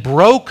has been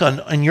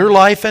broken in your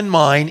life and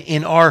mine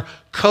in our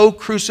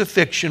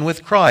co-crucifixion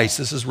with Christ.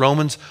 This is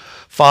Romans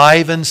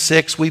 5 and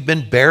 6. We've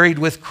been buried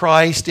with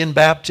Christ in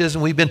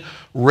baptism. We've been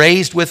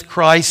raised with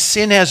Christ.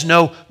 Sin has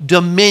no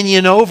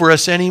dominion over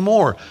us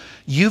anymore.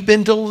 You've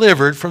been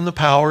delivered from the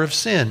power of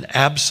sin.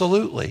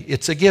 Absolutely.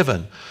 It's a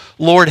given.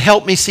 Lord,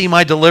 help me see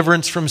my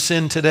deliverance from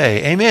sin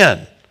today.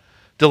 Amen.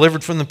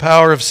 Delivered from the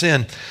power of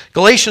sin.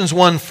 Galatians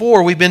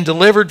 1:4, we've been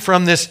delivered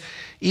from this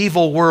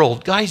evil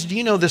world. Guys, do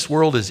you know this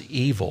world is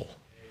evil?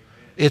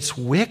 It's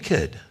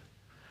wicked.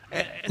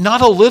 Not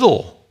a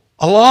little,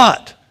 a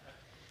lot.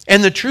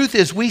 And the truth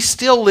is we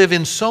still live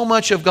in so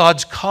much of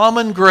God's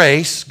common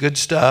grace, good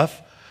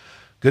stuff,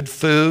 good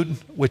food,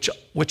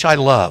 which I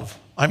love.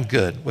 I'm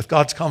good. With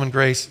God's common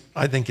grace,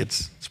 I think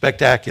it's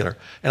spectacular.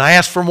 And I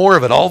ask for more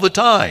of it all the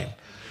time.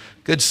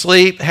 Good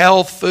sleep,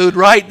 health, food,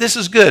 right? This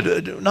is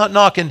good. Not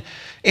knocking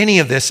any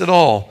of this at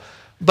all.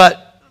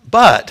 But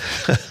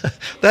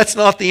that's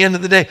not the end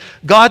of the day.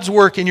 God's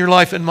work in your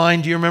life and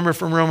mine, do you remember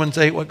from Romans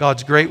 8 what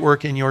God's great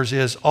work in yours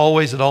is?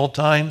 Always, at all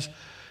times.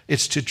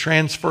 It's to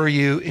transfer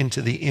you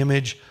into the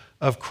image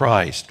of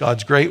Christ.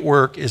 God's great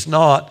work is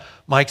not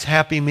Mike's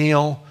happy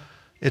meal.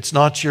 It's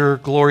not your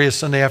glorious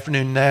Sunday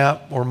afternoon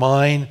nap or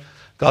mine.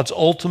 God's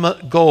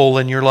ultimate goal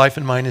in your life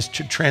and mine is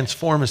to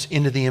transform us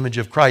into the image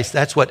of Christ.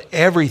 That's what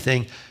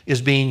everything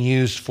is being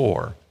used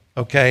for,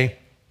 okay?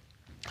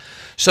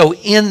 So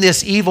in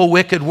this evil,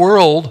 wicked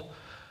world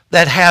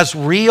that has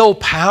real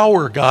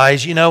power,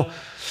 guys,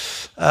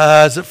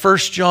 is it 1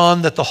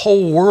 John, that the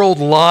whole world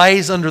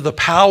lies under the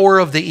power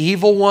of the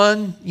evil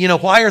one? You know,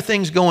 why are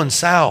things going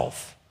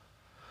south?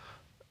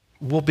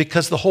 Well,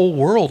 because the whole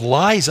world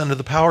lies under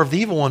the power of the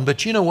evil one.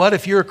 But you know what?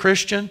 If you're a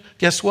Christian,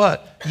 guess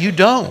what? You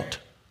don't.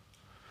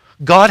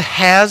 God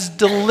has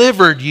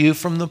delivered you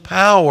from the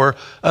power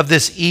of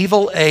this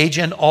evil age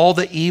and all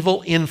the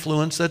evil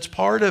influence that's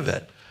part of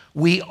it.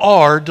 We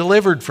are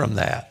delivered from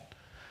that.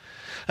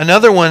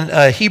 Another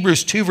one,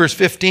 Hebrews 2 verse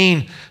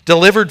 15,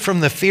 delivered from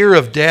the fear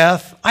of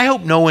death. I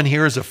hope no one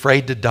here is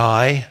afraid to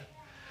die.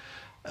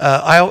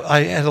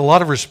 I had a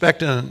lot of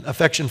respect and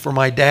affection for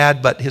my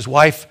dad, but his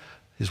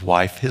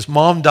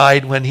mom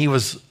died when he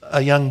was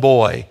a young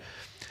boy.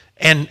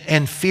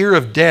 And fear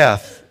of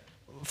death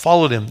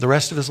followed him the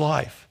rest of his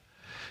life.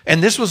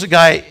 And this was a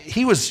guy,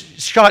 he was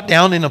shot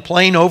down in a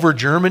plane over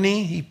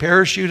Germany. He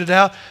parachuted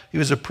out. He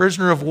was a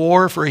prisoner of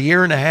war for a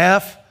year and a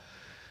half.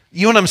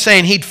 You know what I'm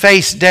saying? He'd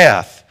faced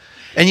death.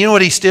 And you know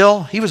what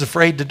he was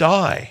afraid to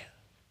die.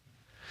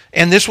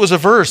 And this was a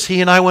verse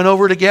he and I went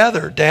over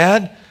together.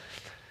 Dad,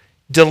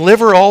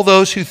 deliver all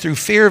those who through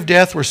fear of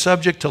death were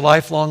subject to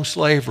lifelong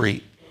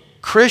slavery.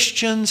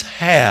 Christians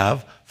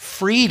have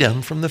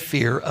freedom from the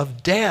fear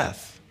of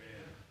death.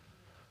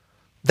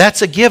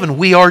 That's a given.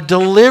 We are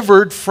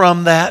delivered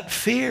from that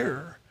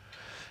fear.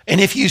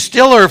 And if you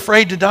still are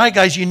afraid to die,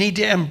 guys, you need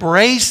to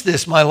embrace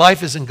this. My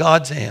life is in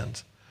God's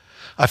hands.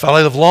 If I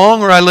live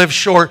long or I live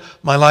short,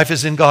 my life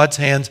is in God's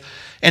hands.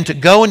 And to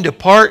go and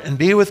depart and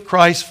be with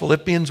Christ,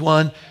 Philippians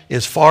 1,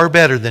 is far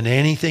better than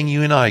anything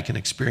you and I can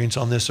experience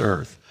on this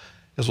earth,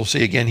 as we'll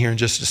see again here in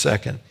just a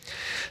second.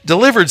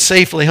 Delivered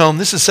safely home.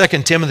 This is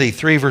 2 Timothy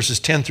 3, verses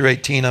 10 through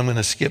 18. I'm going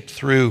to skip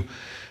through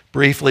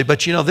briefly.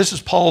 But you know, this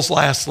is Paul's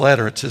last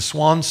letter. It's his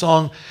swan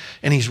song.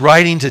 And he's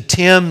writing to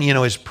Tim, you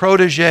know, his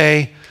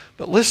protege.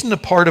 But listen to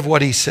part of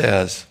what he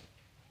says.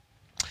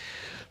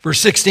 Verse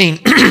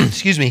 16,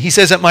 excuse me, he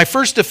says, at my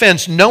first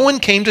defense, no one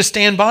came to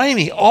stand by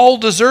me. All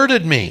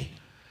deserted me.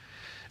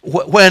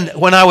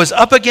 When I was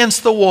up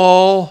against the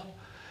wall,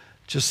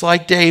 just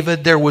like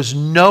David, there was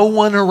no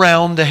one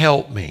around to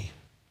help me.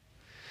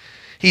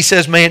 He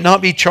says, may it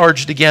not be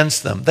charged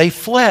against them. They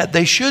fled.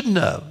 They shouldn't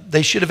have.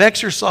 They should have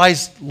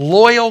exercised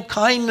loyal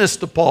kindness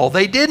to Paul.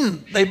 They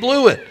didn't. They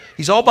blew it.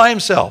 He's all by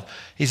himself.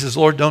 He says,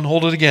 Lord, don't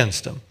hold it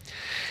against him.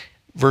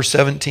 Verse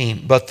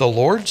 17, but the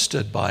Lord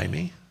stood by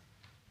me.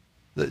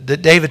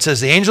 David says,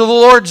 the angel of the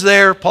Lord's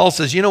there. Paul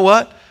says, you know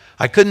what?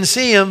 I couldn't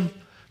see him,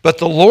 but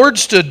the Lord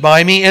stood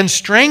by me and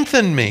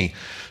strengthened me,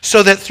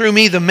 so that through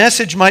me the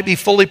message might be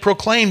fully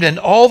proclaimed and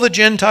all the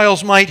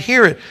Gentiles might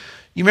hear it.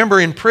 You remember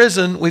in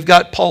prison, we've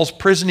got Paul's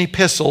prison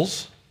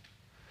epistles.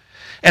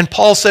 And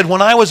Paul said,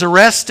 when I was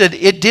arrested,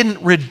 it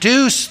didn't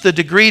reduce the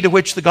degree to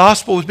which the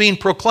gospel was being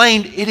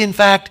proclaimed. It, in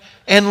fact,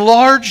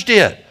 enlarged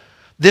it.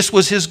 This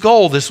was his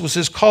goal. This was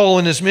his call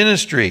in his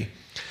ministry,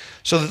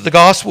 so that the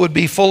gospel would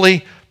be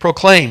fully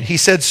proclaimed. He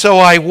said, so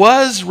I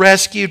was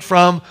rescued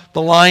from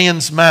the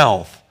lion's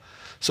mouth.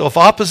 So if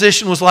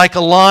opposition was like a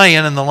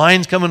lion and the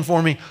lion's coming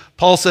for me,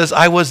 Paul says,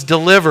 I was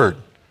delivered.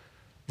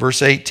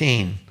 Verse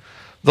 18,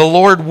 the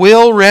Lord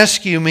will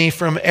rescue me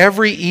from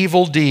every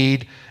evil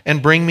deed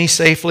and bring me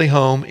safely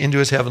home into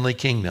his heavenly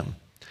kingdom.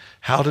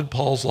 How did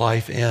Paul's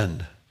life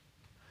end?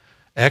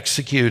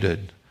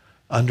 Executed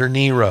under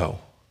Nero.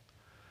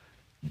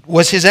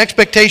 Was his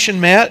expectation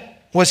met?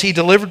 Was he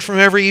delivered from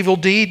every evil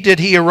deed? Did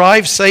he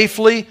arrive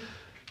safely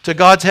to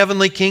God's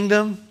heavenly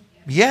kingdom?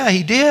 Yeah,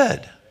 he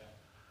did.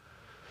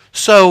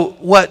 So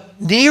what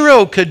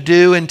Nero could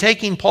do in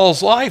taking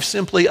Paul's life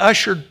simply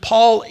ushered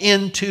Paul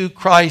into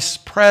Christ's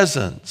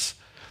presence.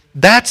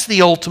 That's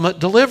the ultimate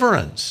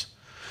deliverance.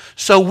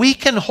 So we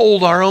can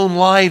hold our own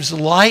lives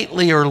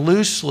lightly or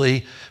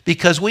loosely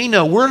because we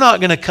know we're not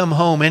going to come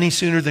home any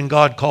sooner than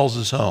God calls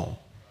us home.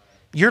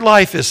 Your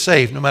life is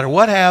safe no matter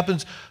what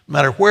happens, no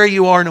matter where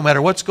you are, no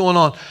matter what's going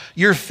on.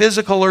 Your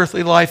physical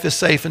earthly life is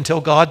safe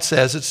until God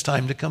says it's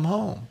time to come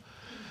home.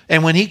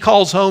 And when he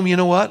calls home, you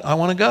know what? I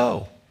want to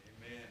go.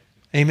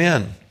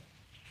 Amen.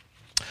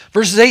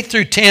 Verses 8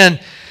 through 10,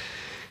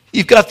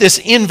 you've got this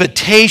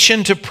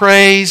invitation to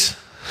praise.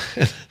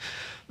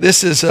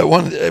 This is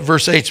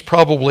verse 8 is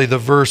probably the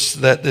verse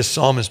that this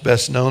psalm is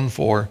best known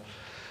for.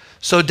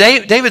 So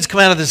David's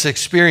come out of this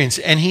experience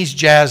and he's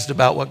jazzed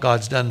about what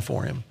God's done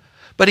for him.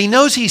 But he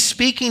knows he's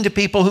speaking to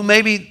people who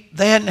maybe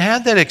they hadn't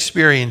had that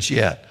experience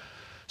yet.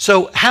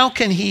 So how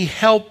can he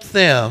help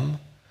them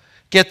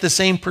get the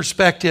same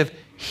perspective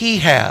he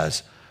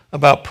has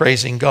about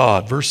praising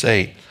God? Verse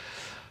 8,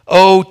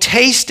 oh,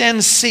 taste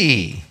and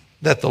see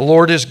that the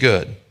Lord is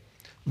good.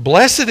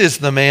 Blessed is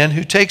the man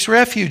who takes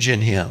refuge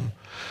in him.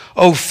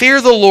 Oh,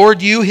 fear the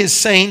Lord, you his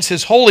saints,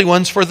 his holy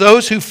ones, for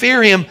those who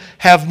fear him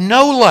have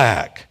no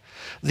lack.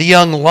 The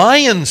young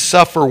lions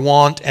suffer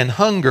want and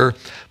hunger,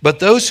 but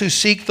those who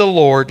seek the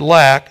Lord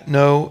lack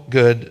no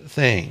good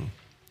thing.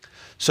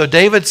 So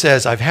David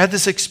says, I've had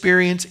this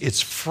experience.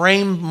 It's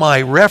framed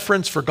my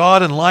reference for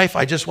God and life.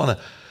 I just want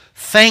to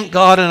thank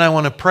God and I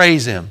want to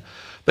praise him.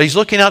 But he's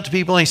looking out to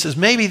people and he says,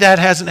 maybe that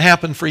hasn't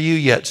happened for you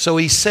yet. So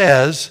he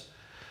says,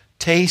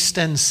 taste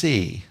and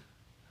see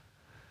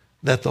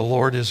that the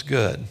Lord is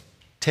good.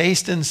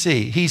 Taste and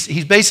see.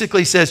 He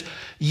basically says,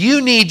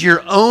 you need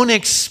your own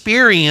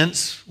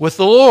experience with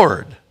the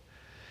Lord.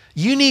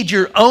 You need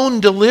your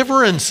own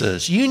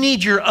deliverances. You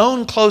need your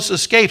own close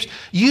escapes.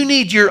 You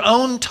need your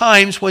own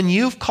times when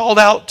you've called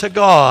out to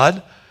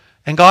God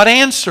and God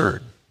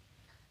answered.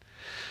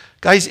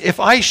 Guys, if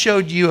I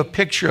showed you a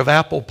picture of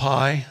apple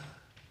pie,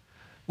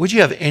 would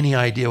you have any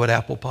idea what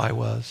apple pie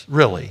was?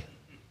 Really?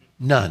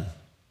 None.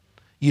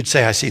 You'd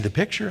say, I see the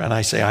picture, and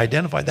I say, I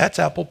identify, that's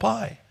apple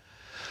pie.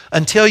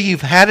 Until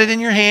you've had it in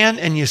your hand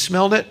and you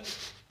smelled it,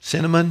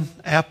 cinnamon,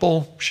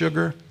 apple,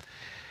 sugar.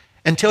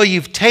 Until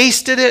you've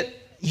tasted it,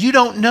 you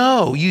don't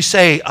know. You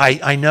say,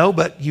 I know,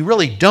 but you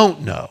really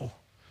don't know.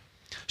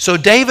 So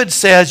David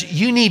says,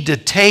 you need to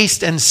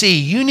taste and see.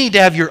 You need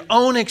to have your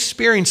own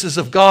experiences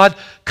of God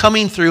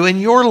coming through in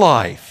your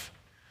life.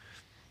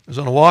 I was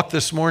on a walk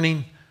this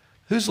morning.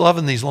 Who's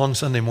loving these long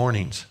Sunday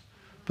mornings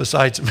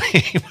besides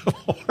me?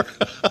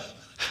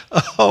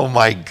 Oh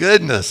my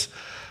goodness.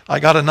 I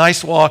got a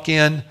nice walk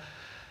in.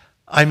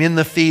 I'm in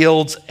the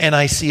fields and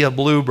I see a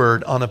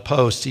bluebird on a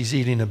post. He's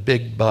eating a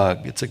big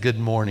bug. It's a good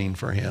morning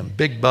for him.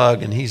 Big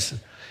bug, and he's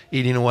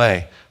eating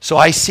away. So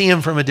I see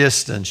him from a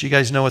distance. You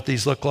guys know what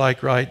these look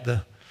like, right?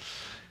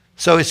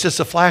 So it's just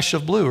a flash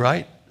of blue,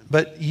 right?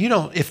 But you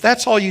don't, if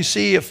that's all you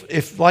see,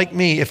 if like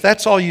me, if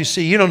that's all you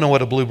see, you don't know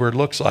what a bluebird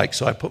looks like.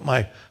 So I put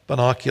my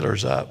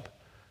binoculars up.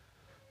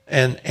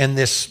 And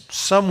this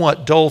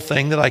somewhat dull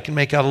thing that I can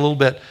make out a little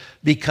bit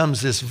becomes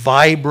this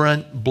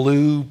vibrant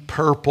blue,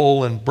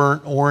 purple, and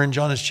burnt orange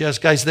on his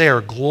chest. Guys, they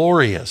are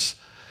glorious.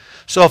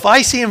 So if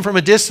I see him from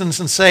a distance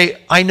and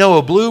say, I know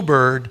a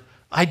bluebird,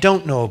 I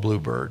don't know a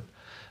bluebird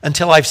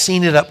until I've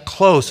seen it up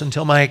close,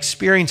 until my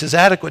experience is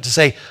adequate to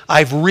say,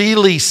 I've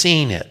really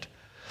seen it.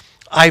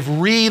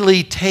 I've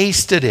really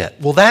tasted it.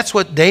 Well, that's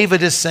what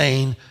David is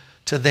saying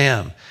to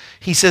them.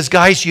 He says,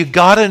 guys, you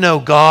got to know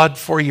God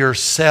for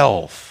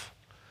yourself.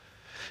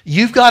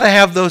 You've got to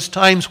have those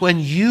times when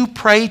you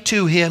pray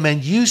to him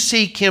and you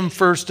seek him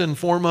first and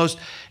foremost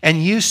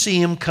and you see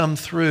him come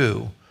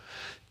through.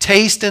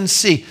 Taste and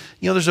see.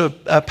 You know, there's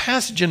a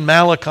passage in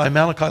Malachi,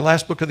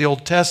 last book of the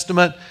Old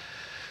Testament,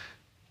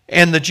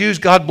 and the Jews,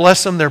 God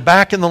bless them, they're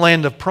back in the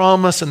land of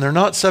promise and they're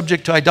not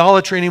subject to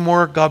idolatry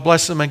anymore. God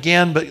bless them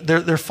again, but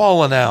they're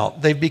fallen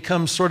out. They've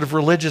become sort of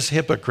religious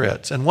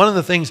hypocrites. And one of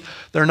the things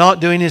they're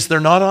not doing is they're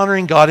not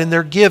honoring God in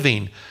their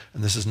giving.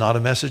 And this is not a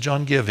message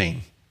on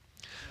giving.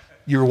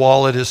 Your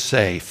wallet is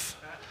safe.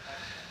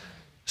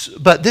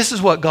 But this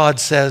is what God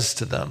says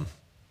to them.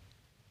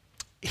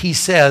 He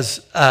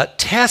says,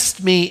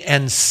 test me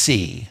and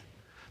see.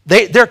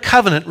 Their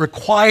covenant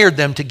required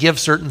them to give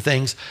certain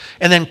things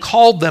and then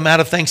called them out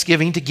of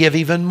thanksgiving to give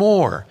even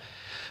more.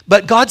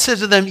 But God said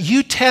to them,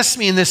 you test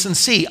me in this and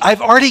see.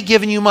 I've already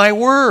given you my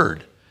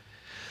word.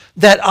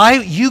 That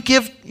you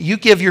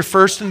give your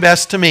first and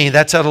best to me.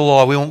 That's out of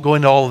law. We won't go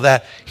into all of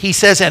that. He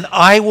says, and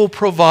I will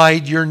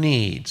provide your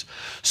needs.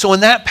 So in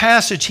that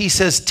passage, he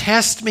says,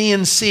 test me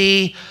and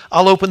see.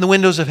 I'll open the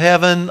windows of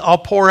heaven. I'll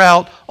pour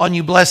out on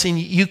you blessing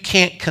you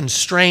can't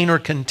constrain or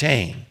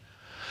contain.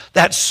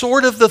 That's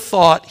sort of the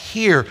thought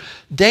here.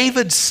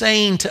 David's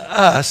saying to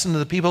us and to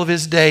the people of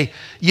his day,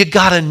 you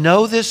got to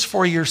know this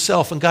for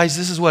yourself. And guys,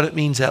 this is what it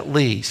means at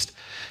least.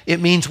 It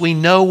means we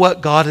know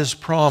what God has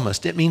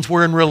promised. It means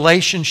we're in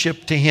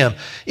relationship to him.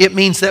 It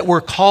means that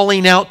we're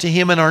calling out to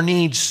him in our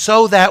needs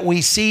so that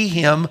we see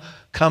him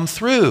come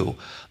through.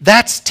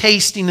 That's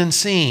tasting and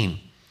seeing.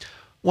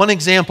 One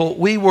example,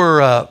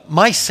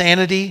 my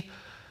sanity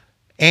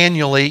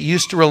annually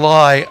used to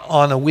rely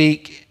on a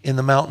week in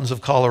the mountains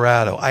of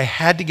Colorado. I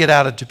had to get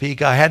out of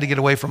Topeka. I had to get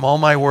away from all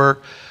my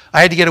work.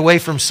 I had to get away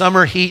from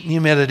summer heat and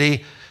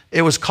humidity.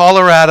 It was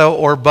Colorado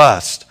or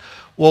bust.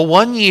 Well,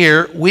 one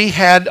year we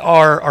had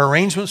our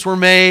arrangements were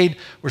made.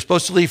 We're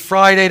supposed to leave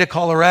Friday to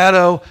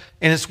Colorado,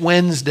 and it's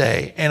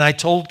Wednesday. And I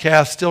told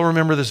Kath, still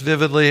remember this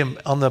vividly,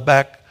 on the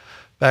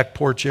back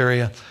porch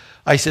area.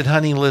 I said,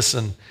 honey,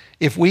 listen,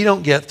 if we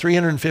don't get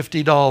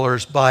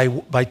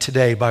 $350 by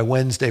today, by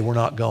Wednesday, we're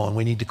not going.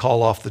 We need to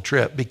call off the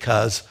trip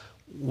because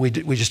we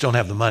just don't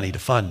have the money to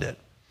fund it.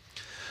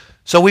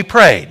 So we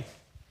prayed.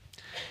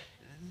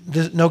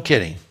 No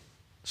kidding.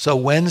 So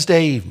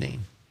Wednesday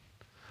evening,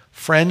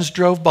 friends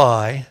drove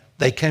by.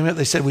 They came up,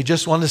 they said, we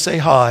just wanted to say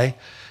hi.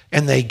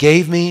 And they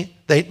gave me,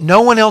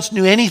 no one else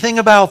knew anything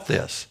about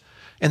this.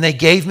 And they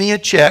gave me a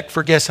check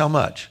for guess how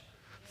much?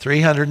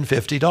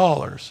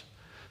 $350.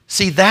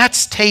 See,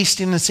 that's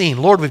tasting and seeing.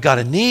 Lord, we've got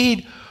a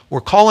need.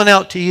 We're calling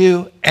out to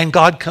you, and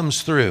God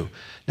comes through.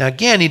 Now,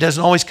 again, he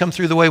doesn't always come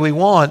through the way we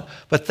want,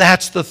 but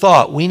that's the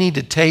thought. We need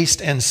to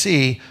taste and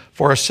see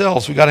for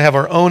ourselves. We've got to have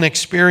our own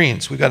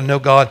experience. We've got to know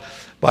God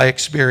by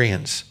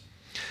experience.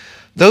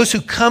 Those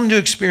who come to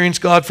experience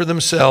God for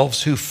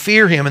themselves, who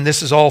fear him, and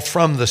this is all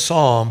from the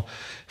psalm,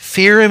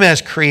 fear him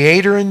as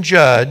creator and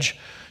judge,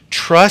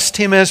 trust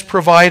him as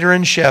provider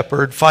and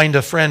shepherd, find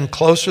a friend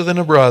closer than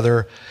a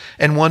brother,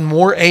 and one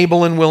more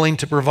able and willing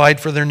to provide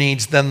for their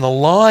needs than the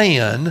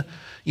lion,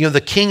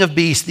 the king of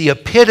beasts, the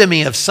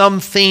epitome of some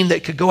theme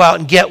that could go out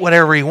and get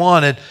whatever he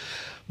wanted.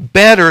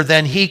 better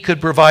than he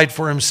could provide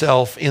for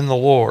himself in the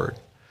Lord.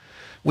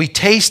 We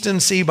taste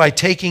and see by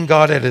taking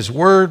God at his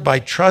word, by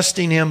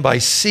trusting him, by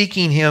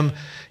seeking him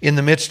in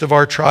the midst of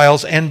our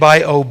trials, and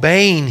by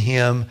obeying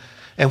him.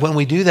 And when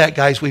we do that,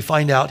 guys, we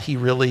find out he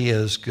really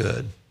is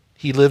good.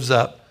 He lives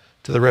up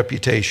to the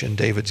reputation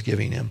David's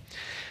giving him.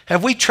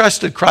 Have we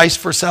trusted Christ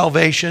for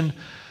salvation?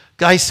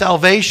 Guys,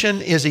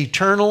 salvation is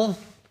eternal.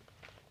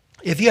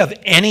 If you have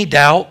any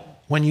doubt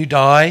when you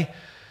die,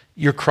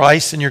 you're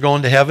Christ and you're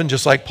going to heaven,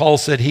 just like Paul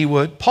said he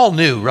would. Paul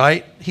knew,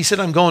 right? He said,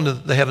 I'm going to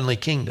the heavenly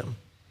kingdom.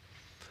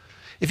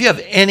 If you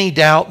have any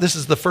doubt, this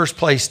is the first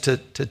place to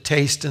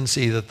taste and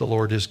see that the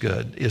Lord is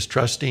good, is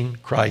trusting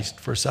Christ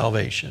for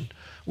salvation.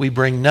 We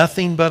bring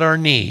nothing but our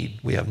need.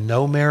 We have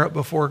no merit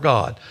before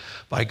God.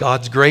 By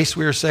God's grace,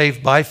 we are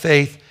saved by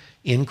faith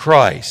in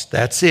Christ.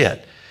 That's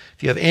it.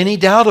 If you have any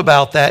doubt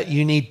about that,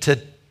 you need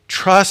to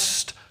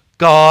trust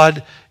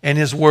God and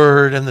his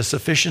word and the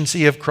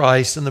sufficiency of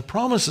Christ and the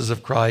promises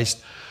of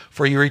Christ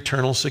for your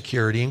eternal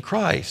security in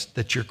Christ,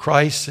 that you're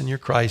Christ and you're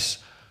Christ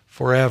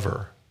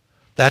forever.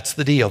 That's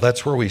the deal.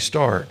 That's where we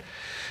start.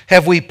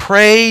 Have we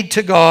prayed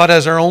to God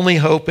as our only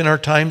hope in our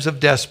times of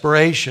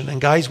desperation?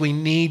 And guys, we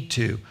need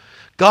to.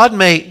 God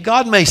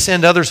may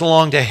send others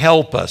along to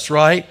help us,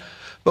 right?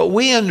 But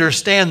we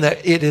understand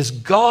that it is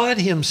God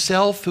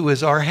himself who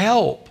is our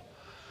help.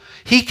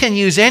 He can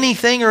use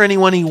anything or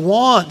anyone he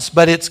wants,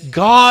 but it's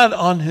God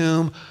on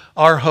whom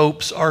our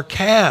hopes are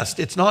cast.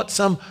 It's not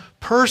some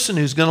person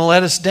who's going to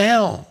let us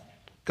down.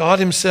 God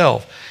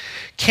himself.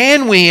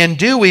 Can we and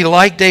do we,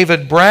 like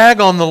David, brag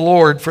on the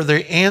Lord for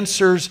the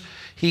answers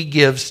he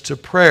gives to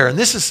prayer? And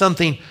this is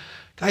something,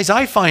 guys,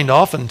 I find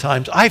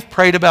oftentimes I've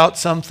prayed about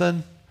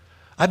something.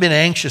 I've been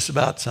anxious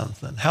about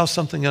something. How's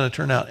something going to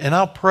turn out? And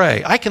I'll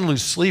pray. I can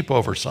lose sleep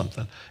over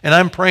something, and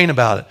I'm praying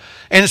about it.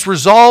 And it's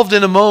resolved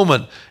in a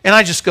moment, and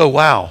I just go,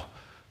 wow.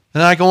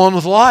 And I go on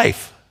with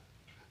life.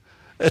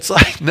 It's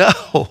like,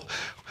 no,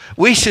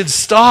 we should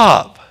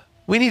stop.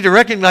 We need to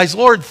recognize,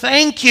 Lord,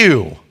 thank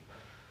you.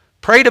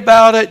 Prayed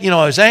about it.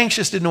 I was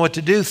anxious, didn't know what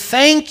to do.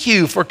 Thank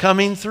you for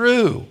coming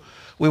through.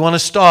 We want to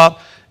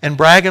stop, and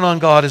bragging on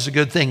God is a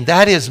good thing.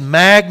 That is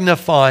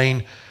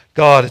magnifying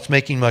God. It's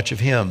making much of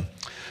him.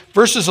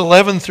 Verses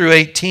 11 through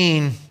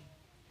 18,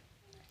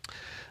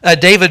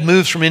 David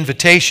moves from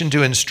invitation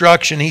to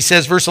instruction. He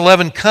says, verse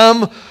 11,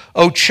 "Come,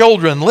 O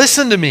children,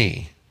 listen to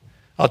me.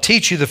 I'll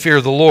teach you the fear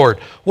of the Lord.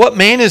 What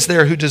man is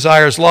there who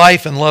desires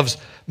life and loves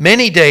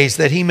many days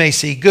that he may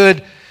see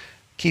good?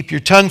 Keep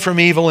your tongue from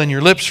evil and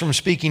your lips from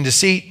speaking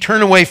deceit.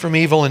 Turn away from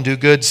evil and do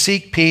good.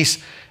 Seek peace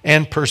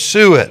and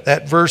pursue it."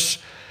 That verse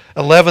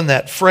 11,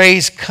 that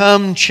phrase,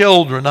 "Come,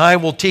 children, I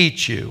will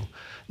teach you."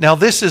 Now,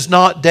 this is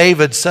not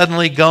David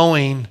suddenly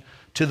going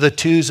to the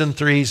 2s and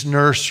 3s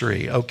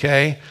nursery,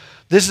 okay?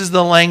 This is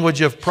the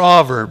language of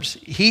Proverbs.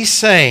 He's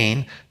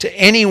saying to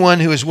anyone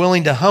who is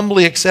willing to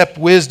humbly accept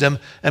wisdom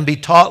and be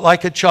taught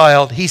like a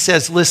child, he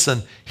says,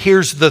 listen,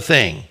 here's the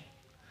thing.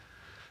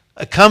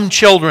 Come,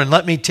 children,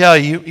 let me tell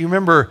you. You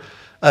remember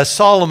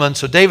Solomon,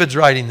 so David's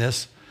writing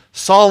this.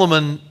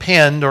 Solomon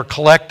penned or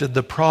collected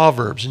the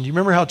Proverbs. And do you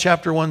remember how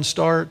chapter 1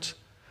 starts?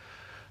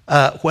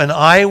 When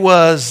I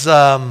was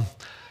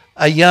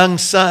a young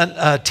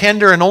son,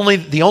 tender and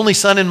the only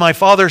son in my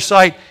father's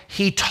sight,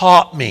 he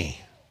taught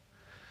me.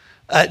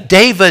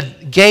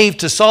 David gave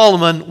to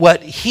Solomon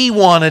what he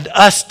wanted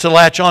us to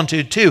latch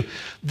onto too.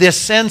 This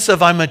sense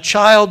of I'm a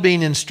child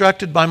being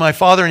instructed by my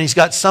father and he's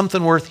got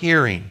something worth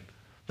hearing.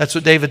 That's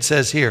what David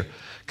says here.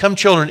 Come,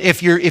 children,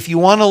 if you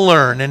want to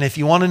learn and if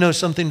you want to know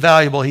something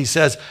valuable, he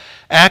says,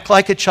 act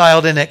like a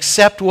child and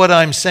accept what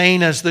I'm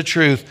saying as the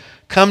truth.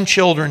 Come,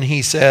 children,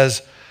 he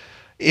says,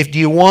 do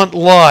you want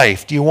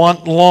life? Do you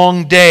want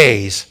long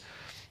days?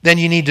 Then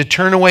you need to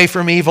turn away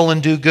from evil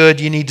and do good.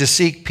 You need to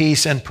seek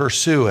peace and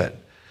pursue it.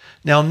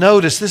 Now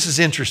notice, this is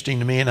interesting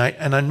to me, and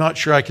I'm not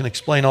sure I can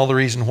explain all the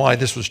reason why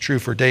this was true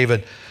for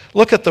David.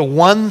 Look at the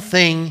one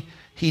thing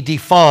he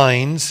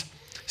defines,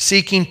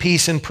 seeking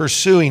peace and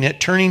pursuing it,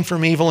 turning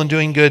from evil and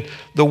doing good.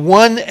 The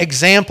one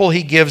example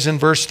he gives in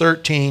verse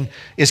 13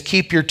 is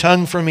keep your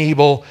tongue from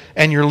evil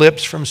and your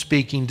lips from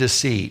speaking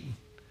deceit.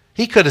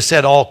 He could have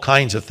said all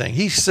kinds of things.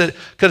 He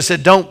could have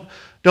said, don't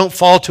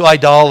fall to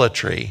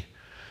idolatry,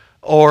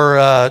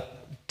 or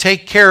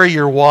take care of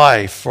your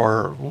wife,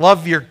 or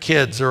love your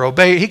kids, or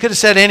obey. He could have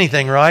said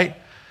anything, right?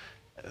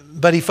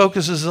 But he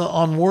focuses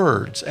on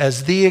words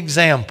as the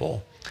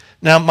example.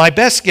 Now, my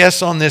best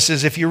guess on this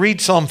is if you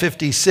read Psalm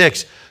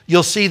 56,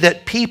 you'll see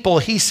that people,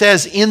 he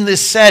says in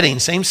this setting,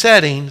 same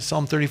setting,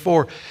 Psalm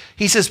 34,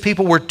 he says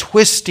people were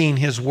twisting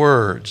his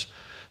words.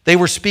 They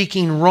were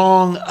speaking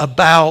wrong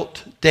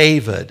about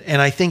David,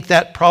 and I think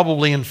that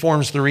probably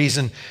informs the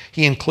reason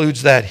he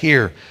includes that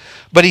here.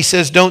 But he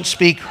says, don't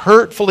speak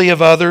hurtfully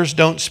of others,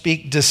 don't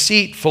speak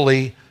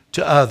deceitfully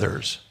to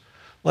others.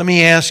 Let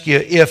me ask you,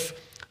 if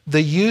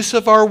the use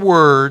of our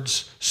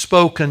words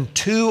spoken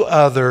to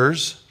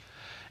others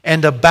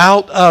and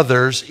about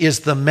others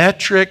is the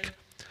metric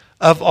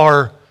of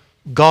our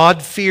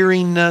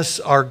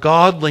God-fearingness, our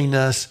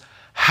godliness,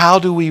 How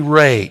do we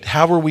rate?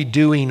 How are we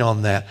doing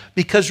on that?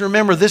 Because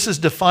remember, this is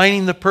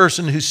defining the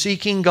person who's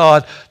seeking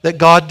God, that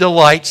God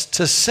delights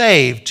to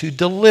save, to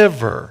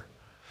deliver,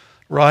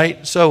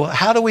 right? So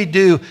how do we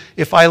do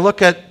if I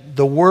look at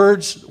the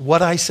words,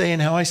 what I say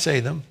and how I say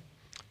them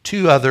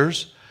to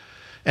others,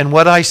 and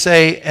what I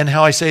say and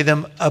how I say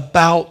them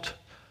about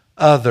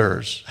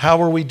others?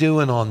 How are we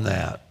doing on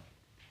that?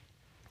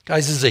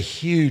 Guys, this is a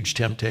huge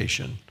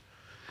temptation.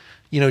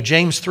 You know,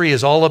 James 3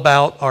 is all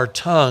about our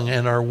tongue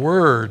and our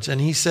words. And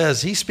he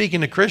says, he's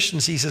speaking to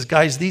Christians, he says,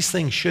 guys, these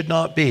things should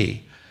not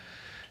be.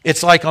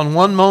 It's like on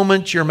one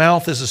moment your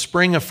mouth is a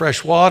spring of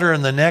fresh water,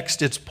 and the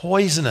next it's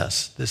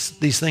poisonous.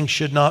 These things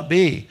should not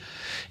be.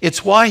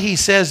 It's why he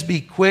says,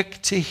 be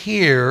quick to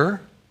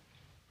hear,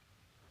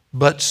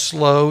 but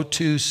slow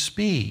to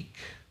speak.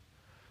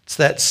 It's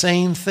that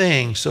same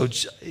thing. So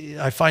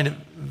I find it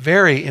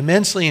very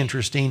immensely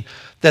interesting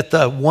that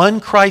the one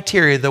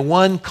criteria, the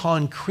one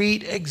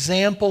concrete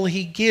example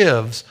he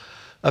gives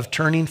of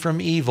turning from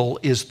evil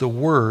is the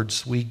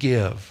words we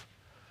give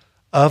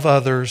of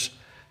others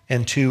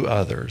and to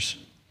others.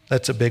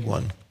 That's a big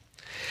one.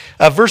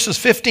 Verses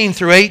 15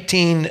 through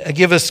 18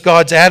 give us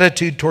God's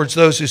attitude towards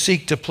those who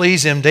seek to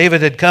please him.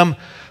 David had come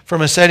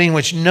from a setting in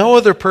which no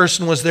other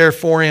person was there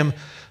for him,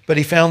 but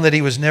he found that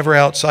he was never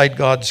outside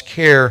God's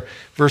care.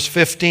 Verse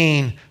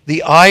 15,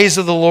 the eyes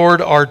of the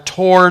Lord are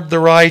toward the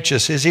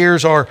righteous. His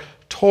ears are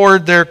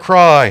toward their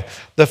cry.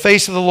 The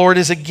face of the Lord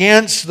is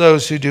against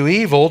those who do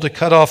evil, to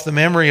cut off the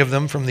memory of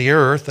them from the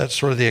earth. That's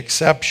sort of the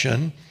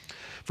exception.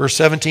 Verse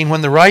 17,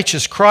 when the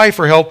righteous cry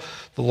for help,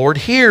 the Lord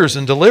hears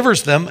and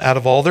delivers them out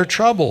of all their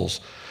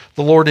troubles.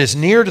 The Lord is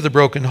near to the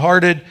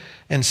brokenhearted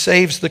and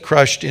saves the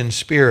crushed in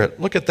spirit.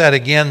 Look at that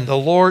again.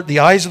 The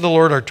eyes of the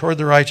Lord are toward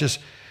the righteous,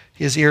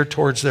 his ear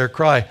towards their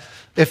cry.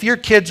 If your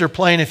kids are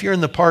playing, if you're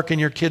in the park and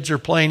your kids are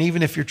playing,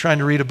 even if you're trying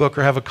to read a book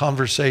or have a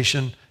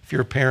conversation, if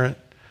you're a parent,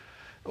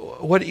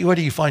 what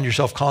do you find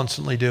yourself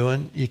constantly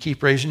doing? You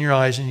keep raising your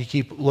eyes and you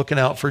keep looking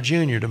out for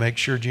Junior to make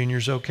sure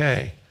Junior's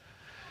okay.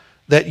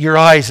 That your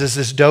eyes, as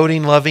this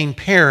doting, loving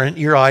parent,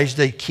 your eyes,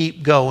 they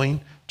keep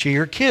going to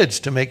your kids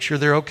to make sure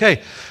they're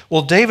okay.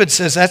 Well, David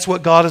says that's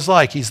what God is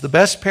like. He's the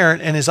best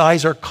parent, and his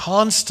eyes are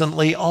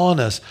constantly on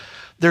us.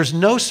 There's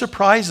no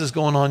surprises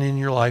going on in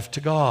your life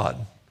to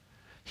God.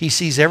 He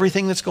sees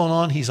everything that's going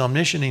on. He's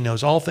omniscient. He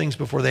knows all things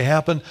before they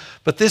happen.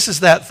 But this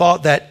is that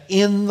thought that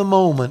in the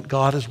moment,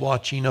 God is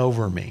watching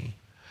over me.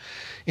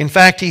 In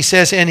fact, he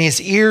says, and his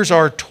ears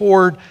are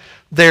toward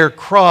their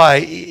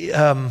cry.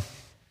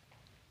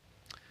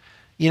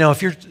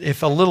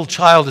 If a little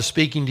child is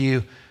speaking to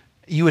you,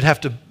 you would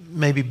have to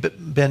maybe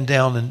bend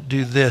down and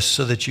do this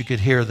so that you could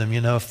hear them,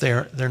 if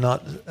they're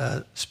not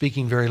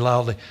speaking very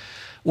loudly.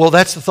 Well,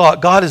 that's the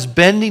thought. God is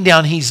bending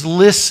down. He's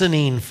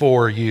listening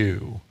for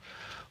you.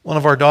 One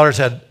of our daughters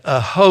had a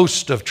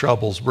host of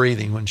troubles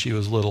breathing when she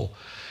was little.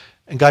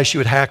 And guys, she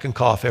would hack and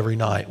cough every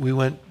night. We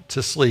went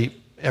to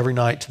sleep every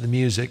night to the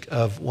music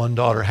of one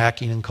daughter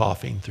hacking and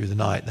coughing through the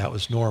night. That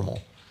was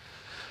normal.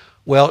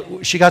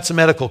 Well, she got some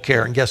medical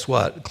care, and guess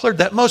what? Cleared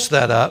most of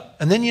that up.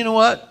 And then you know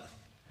what?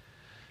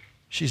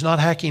 She's not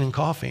hacking and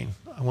coughing.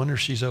 I wonder if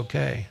she's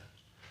okay.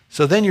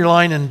 So then you're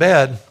lying in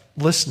bed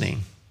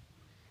listening.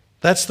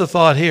 That's the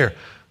thought here.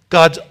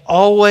 God's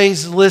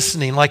always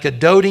listening, like a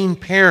doting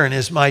parent.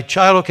 Is my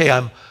child okay?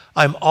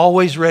 I'm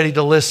always ready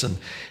to listen.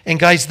 And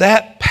guys,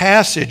 that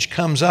passage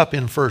comes up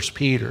in 1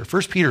 Peter.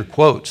 1 Peter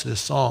quotes this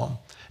psalm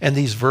and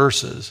these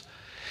verses.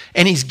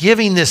 And he's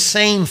giving this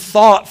same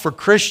thought for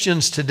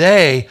Christians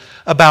today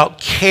about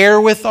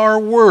care with our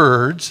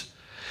words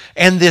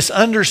and this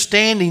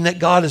understanding that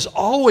God is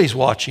always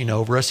watching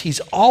over us.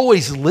 He's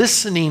always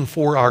listening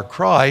for our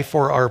cry,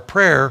 for our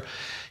prayer.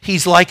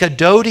 He's like a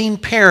doting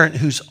parent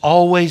who's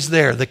always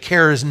there. The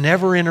care is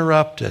never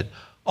interrupted,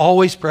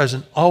 always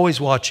present, always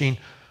watching,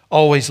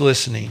 always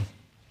listening.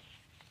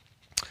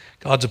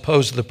 God's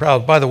opposed to the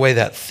proud. By the way,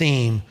 that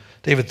theme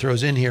David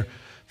throws in here,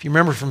 if you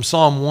remember from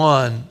Psalm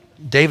 1,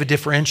 David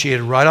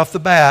differentiated right off the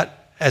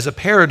bat as a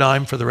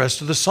paradigm for the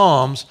rest of the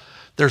Psalms.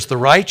 There's the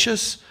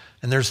righteous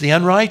and there's the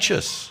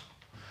unrighteous.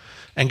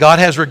 And God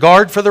has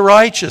regard for the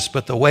righteous,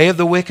 but the way of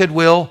the wicked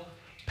will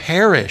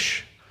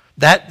perish.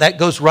 That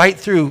goes right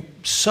through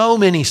so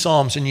many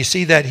Psalms, and you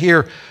see that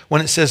here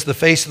when it says the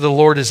face of the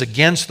Lord is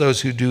against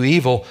those who do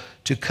evil,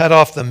 to cut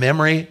off the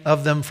memory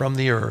of them from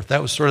the earth.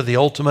 That was sort of the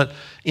ultimate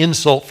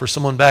insult for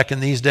someone back in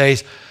these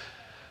days,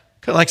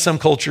 kind of like some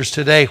cultures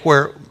today,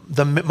 where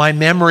my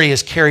memory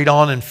is carried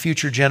on in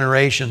future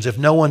generations. If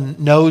no one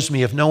knows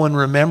me, if no one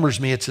remembers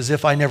me, it's as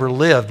if I never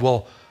lived.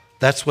 Well,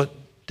 that's what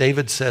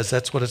David says.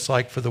 That's what it's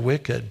like for the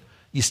wicked.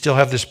 You still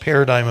have this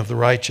paradigm of the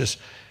righteous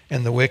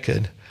and the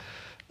wicked.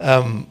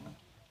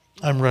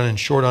 I'm running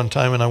short on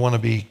time, and I want to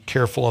be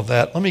careful of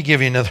that. Let me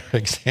give you another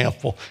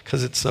example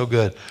because it's so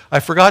good.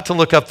 I forgot to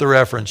look up the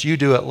reference. You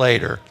do it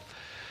later.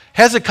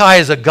 Hezekiah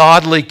is a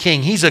godly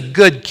king. He's a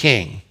good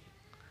king.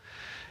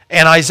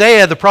 And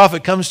Isaiah, the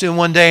prophet, comes to him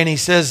one day and he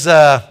says,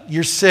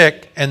 you're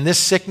sick, and this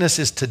sickness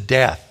is to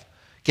death.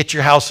 Get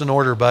your house in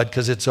order, bud,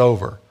 because it's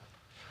over.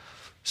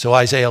 So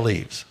Isaiah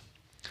leaves.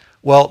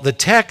 Well, the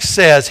text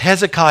says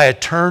Hezekiah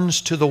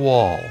turns to the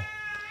wall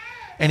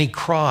and he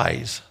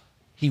cries,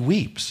 he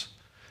weeps,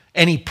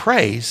 and he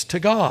prays to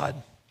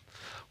God.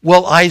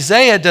 Well,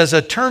 Isaiah does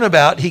a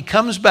turnabout. He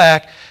comes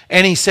back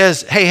and he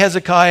says, hey,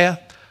 Hezekiah,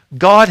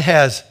 God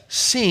has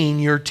seen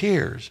your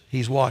tears.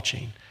 He's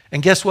watching.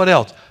 And guess what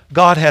else?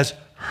 God has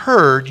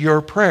heard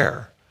your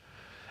prayer.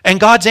 And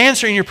God's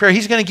answering your prayer.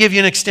 He's going to give you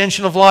an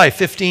extension of life,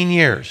 15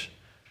 years.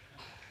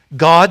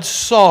 God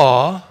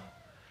saw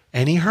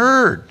and he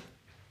heard.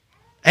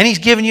 And he's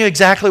given you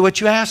exactly what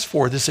you asked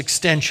for, this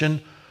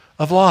extension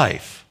of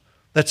life.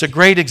 That's a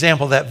great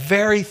example of that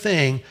very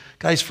thing.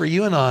 Guys, for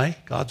you and I,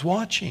 God's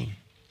watching.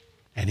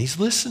 And he's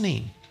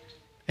listening.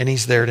 And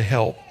he's there to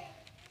help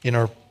in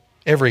our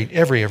every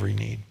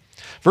need.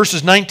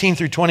 Verses 19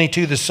 through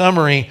 22, the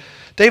summary,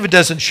 David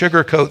doesn't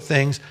sugarcoat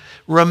things.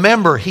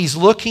 Remember, he's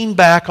looking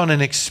back on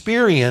an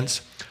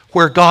experience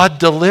where God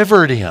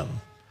delivered him.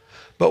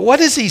 But what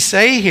does he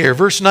say here?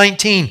 Verse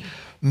 19,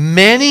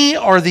 many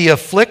are the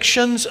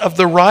afflictions of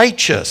the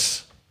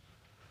righteous.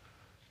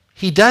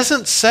 He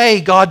doesn't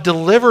say God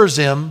delivers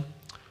him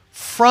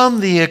from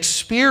the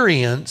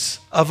experience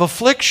of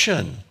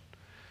affliction.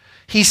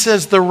 He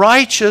says the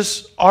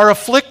righteous are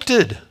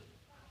afflicted.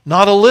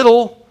 Not a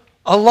little,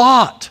 a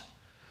lot.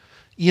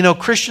 You know,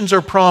 Christians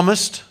are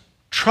promised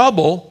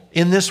trouble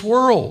in this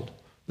world.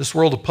 This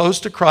world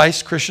opposed to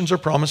Christ, Christians are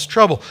promised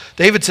trouble.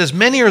 David says,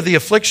 many are the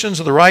afflictions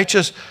of the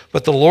righteous,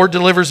 but the Lord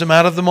delivers him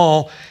out of them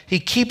all. He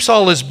keeps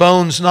all his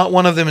bones, not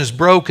one of them is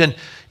broken.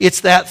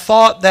 It's that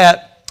thought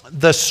that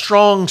the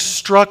strong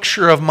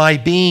structure of my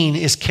being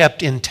is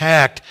kept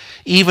intact.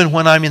 Even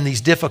when I'm in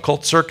these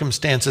difficult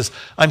circumstances,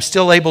 I'm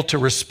still able to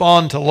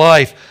respond to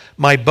life.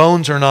 My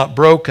bones are not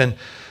broken.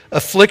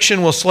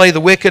 Affliction will slay the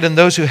wicked, and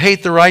those who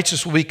hate the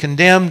righteous will be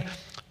condemned.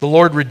 The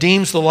Lord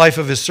redeems the life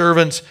of his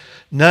servants.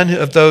 None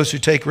of those who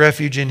take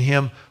refuge in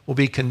him will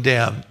be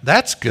condemned.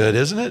 That's good,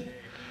 isn't it?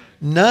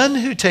 None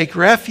who take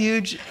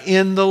refuge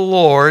in the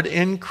Lord,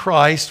 in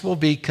Christ, will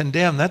be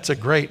condemned. That's a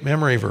great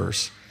memory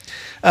verse.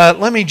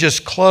 Let me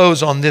just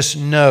close on this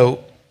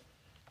note.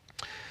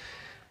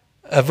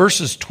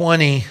 Verses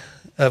 20,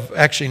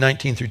 actually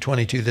 19 through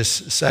 22,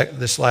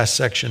 this last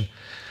section.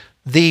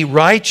 The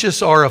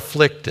righteous are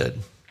afflicted,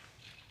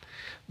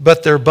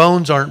 but their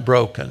bones aren't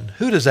broken.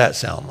 Who does that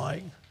sound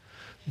like?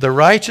 The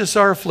righteous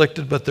are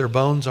afflicted, but their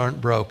bones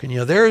aren't broken. You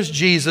know, there is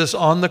Jesus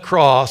on the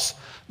cross,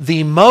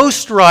 the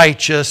most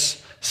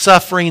righteous,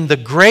 suffering the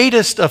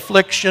greatest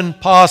affliction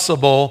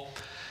possible,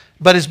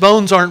 but his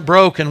bones aren't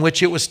broken,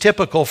 which it was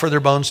typical for their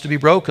bones to be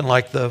broken,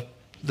 like the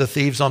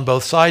thieves on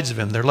both sides of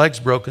him. Their legs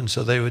broken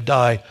so they would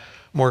die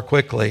more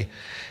quickly.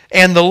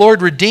 And the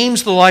Lord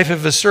redeems the life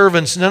of his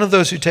servants. None of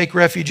those who take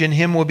refuge in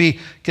him will be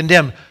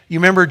condemned. You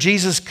remember,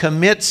 Jesus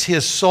commits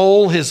his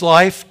soul, his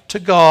life to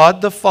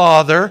God, the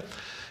Father.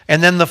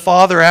 And then the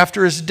Father,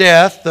 after his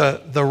death,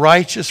 the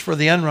righteous for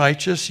the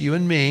unrighteous, you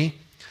and me,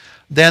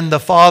 then the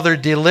Father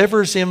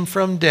delivers him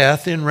from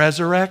death in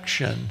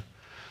resurrection.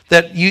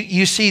 That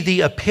you see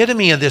the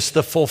epitome of this,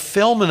 the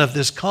fulfillment of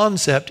this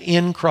concept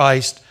in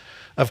Christ,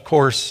 of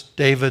course,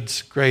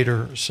 David's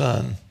greater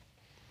son.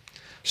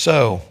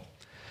 So,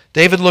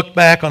 David looked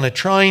back on a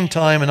trying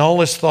time, and all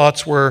his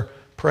thoughts were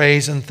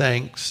praise and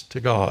thanks to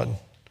God.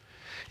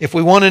 If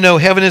we want to know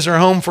heaven is our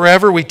home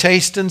forever, we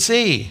taste and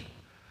see.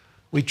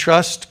 We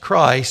trust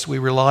Christ. We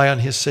rely on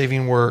his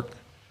saving work.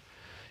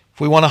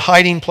 If we want a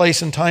hiding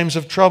place in times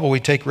of trouble, we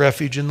take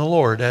refuge in the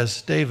Lord,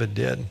 as David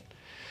did.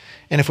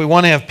 And if we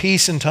want to have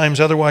peace in times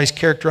otherwise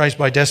characterized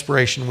by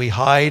desperation, we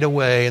hide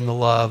away in the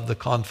love, the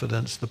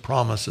confidence, the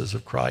promises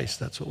of Christ.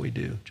 That's what we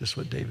do, just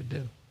what David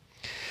did.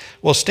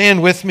 Well,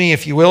 stand with me,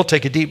 if you will.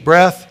 Take a deep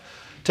breath.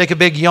 Take a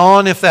big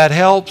yawn, if that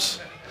helps.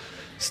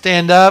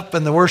 Stand up,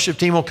 and the worship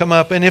team will come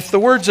up. And if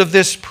the words of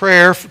this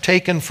prayer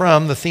taken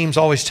from, the theme's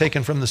always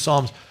taken from the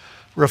Psalms,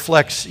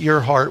 reflects your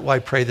heart, why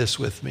pray this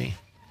with me.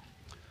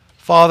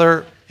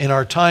 Father, in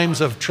our times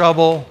of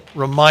trouble,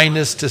 remind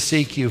us to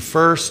seek you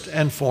first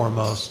and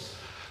foremost.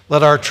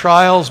 Let our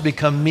trials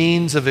become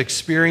means of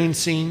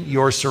experiencing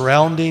your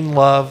surrounding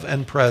love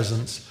and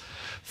presence.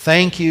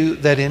 Thank you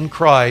that in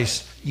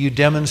Christ you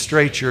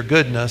demonstrate your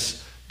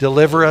goodness,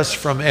 deliver us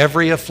from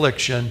every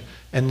affliction,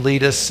 and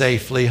lead us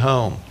safely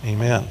home.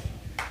 Amen.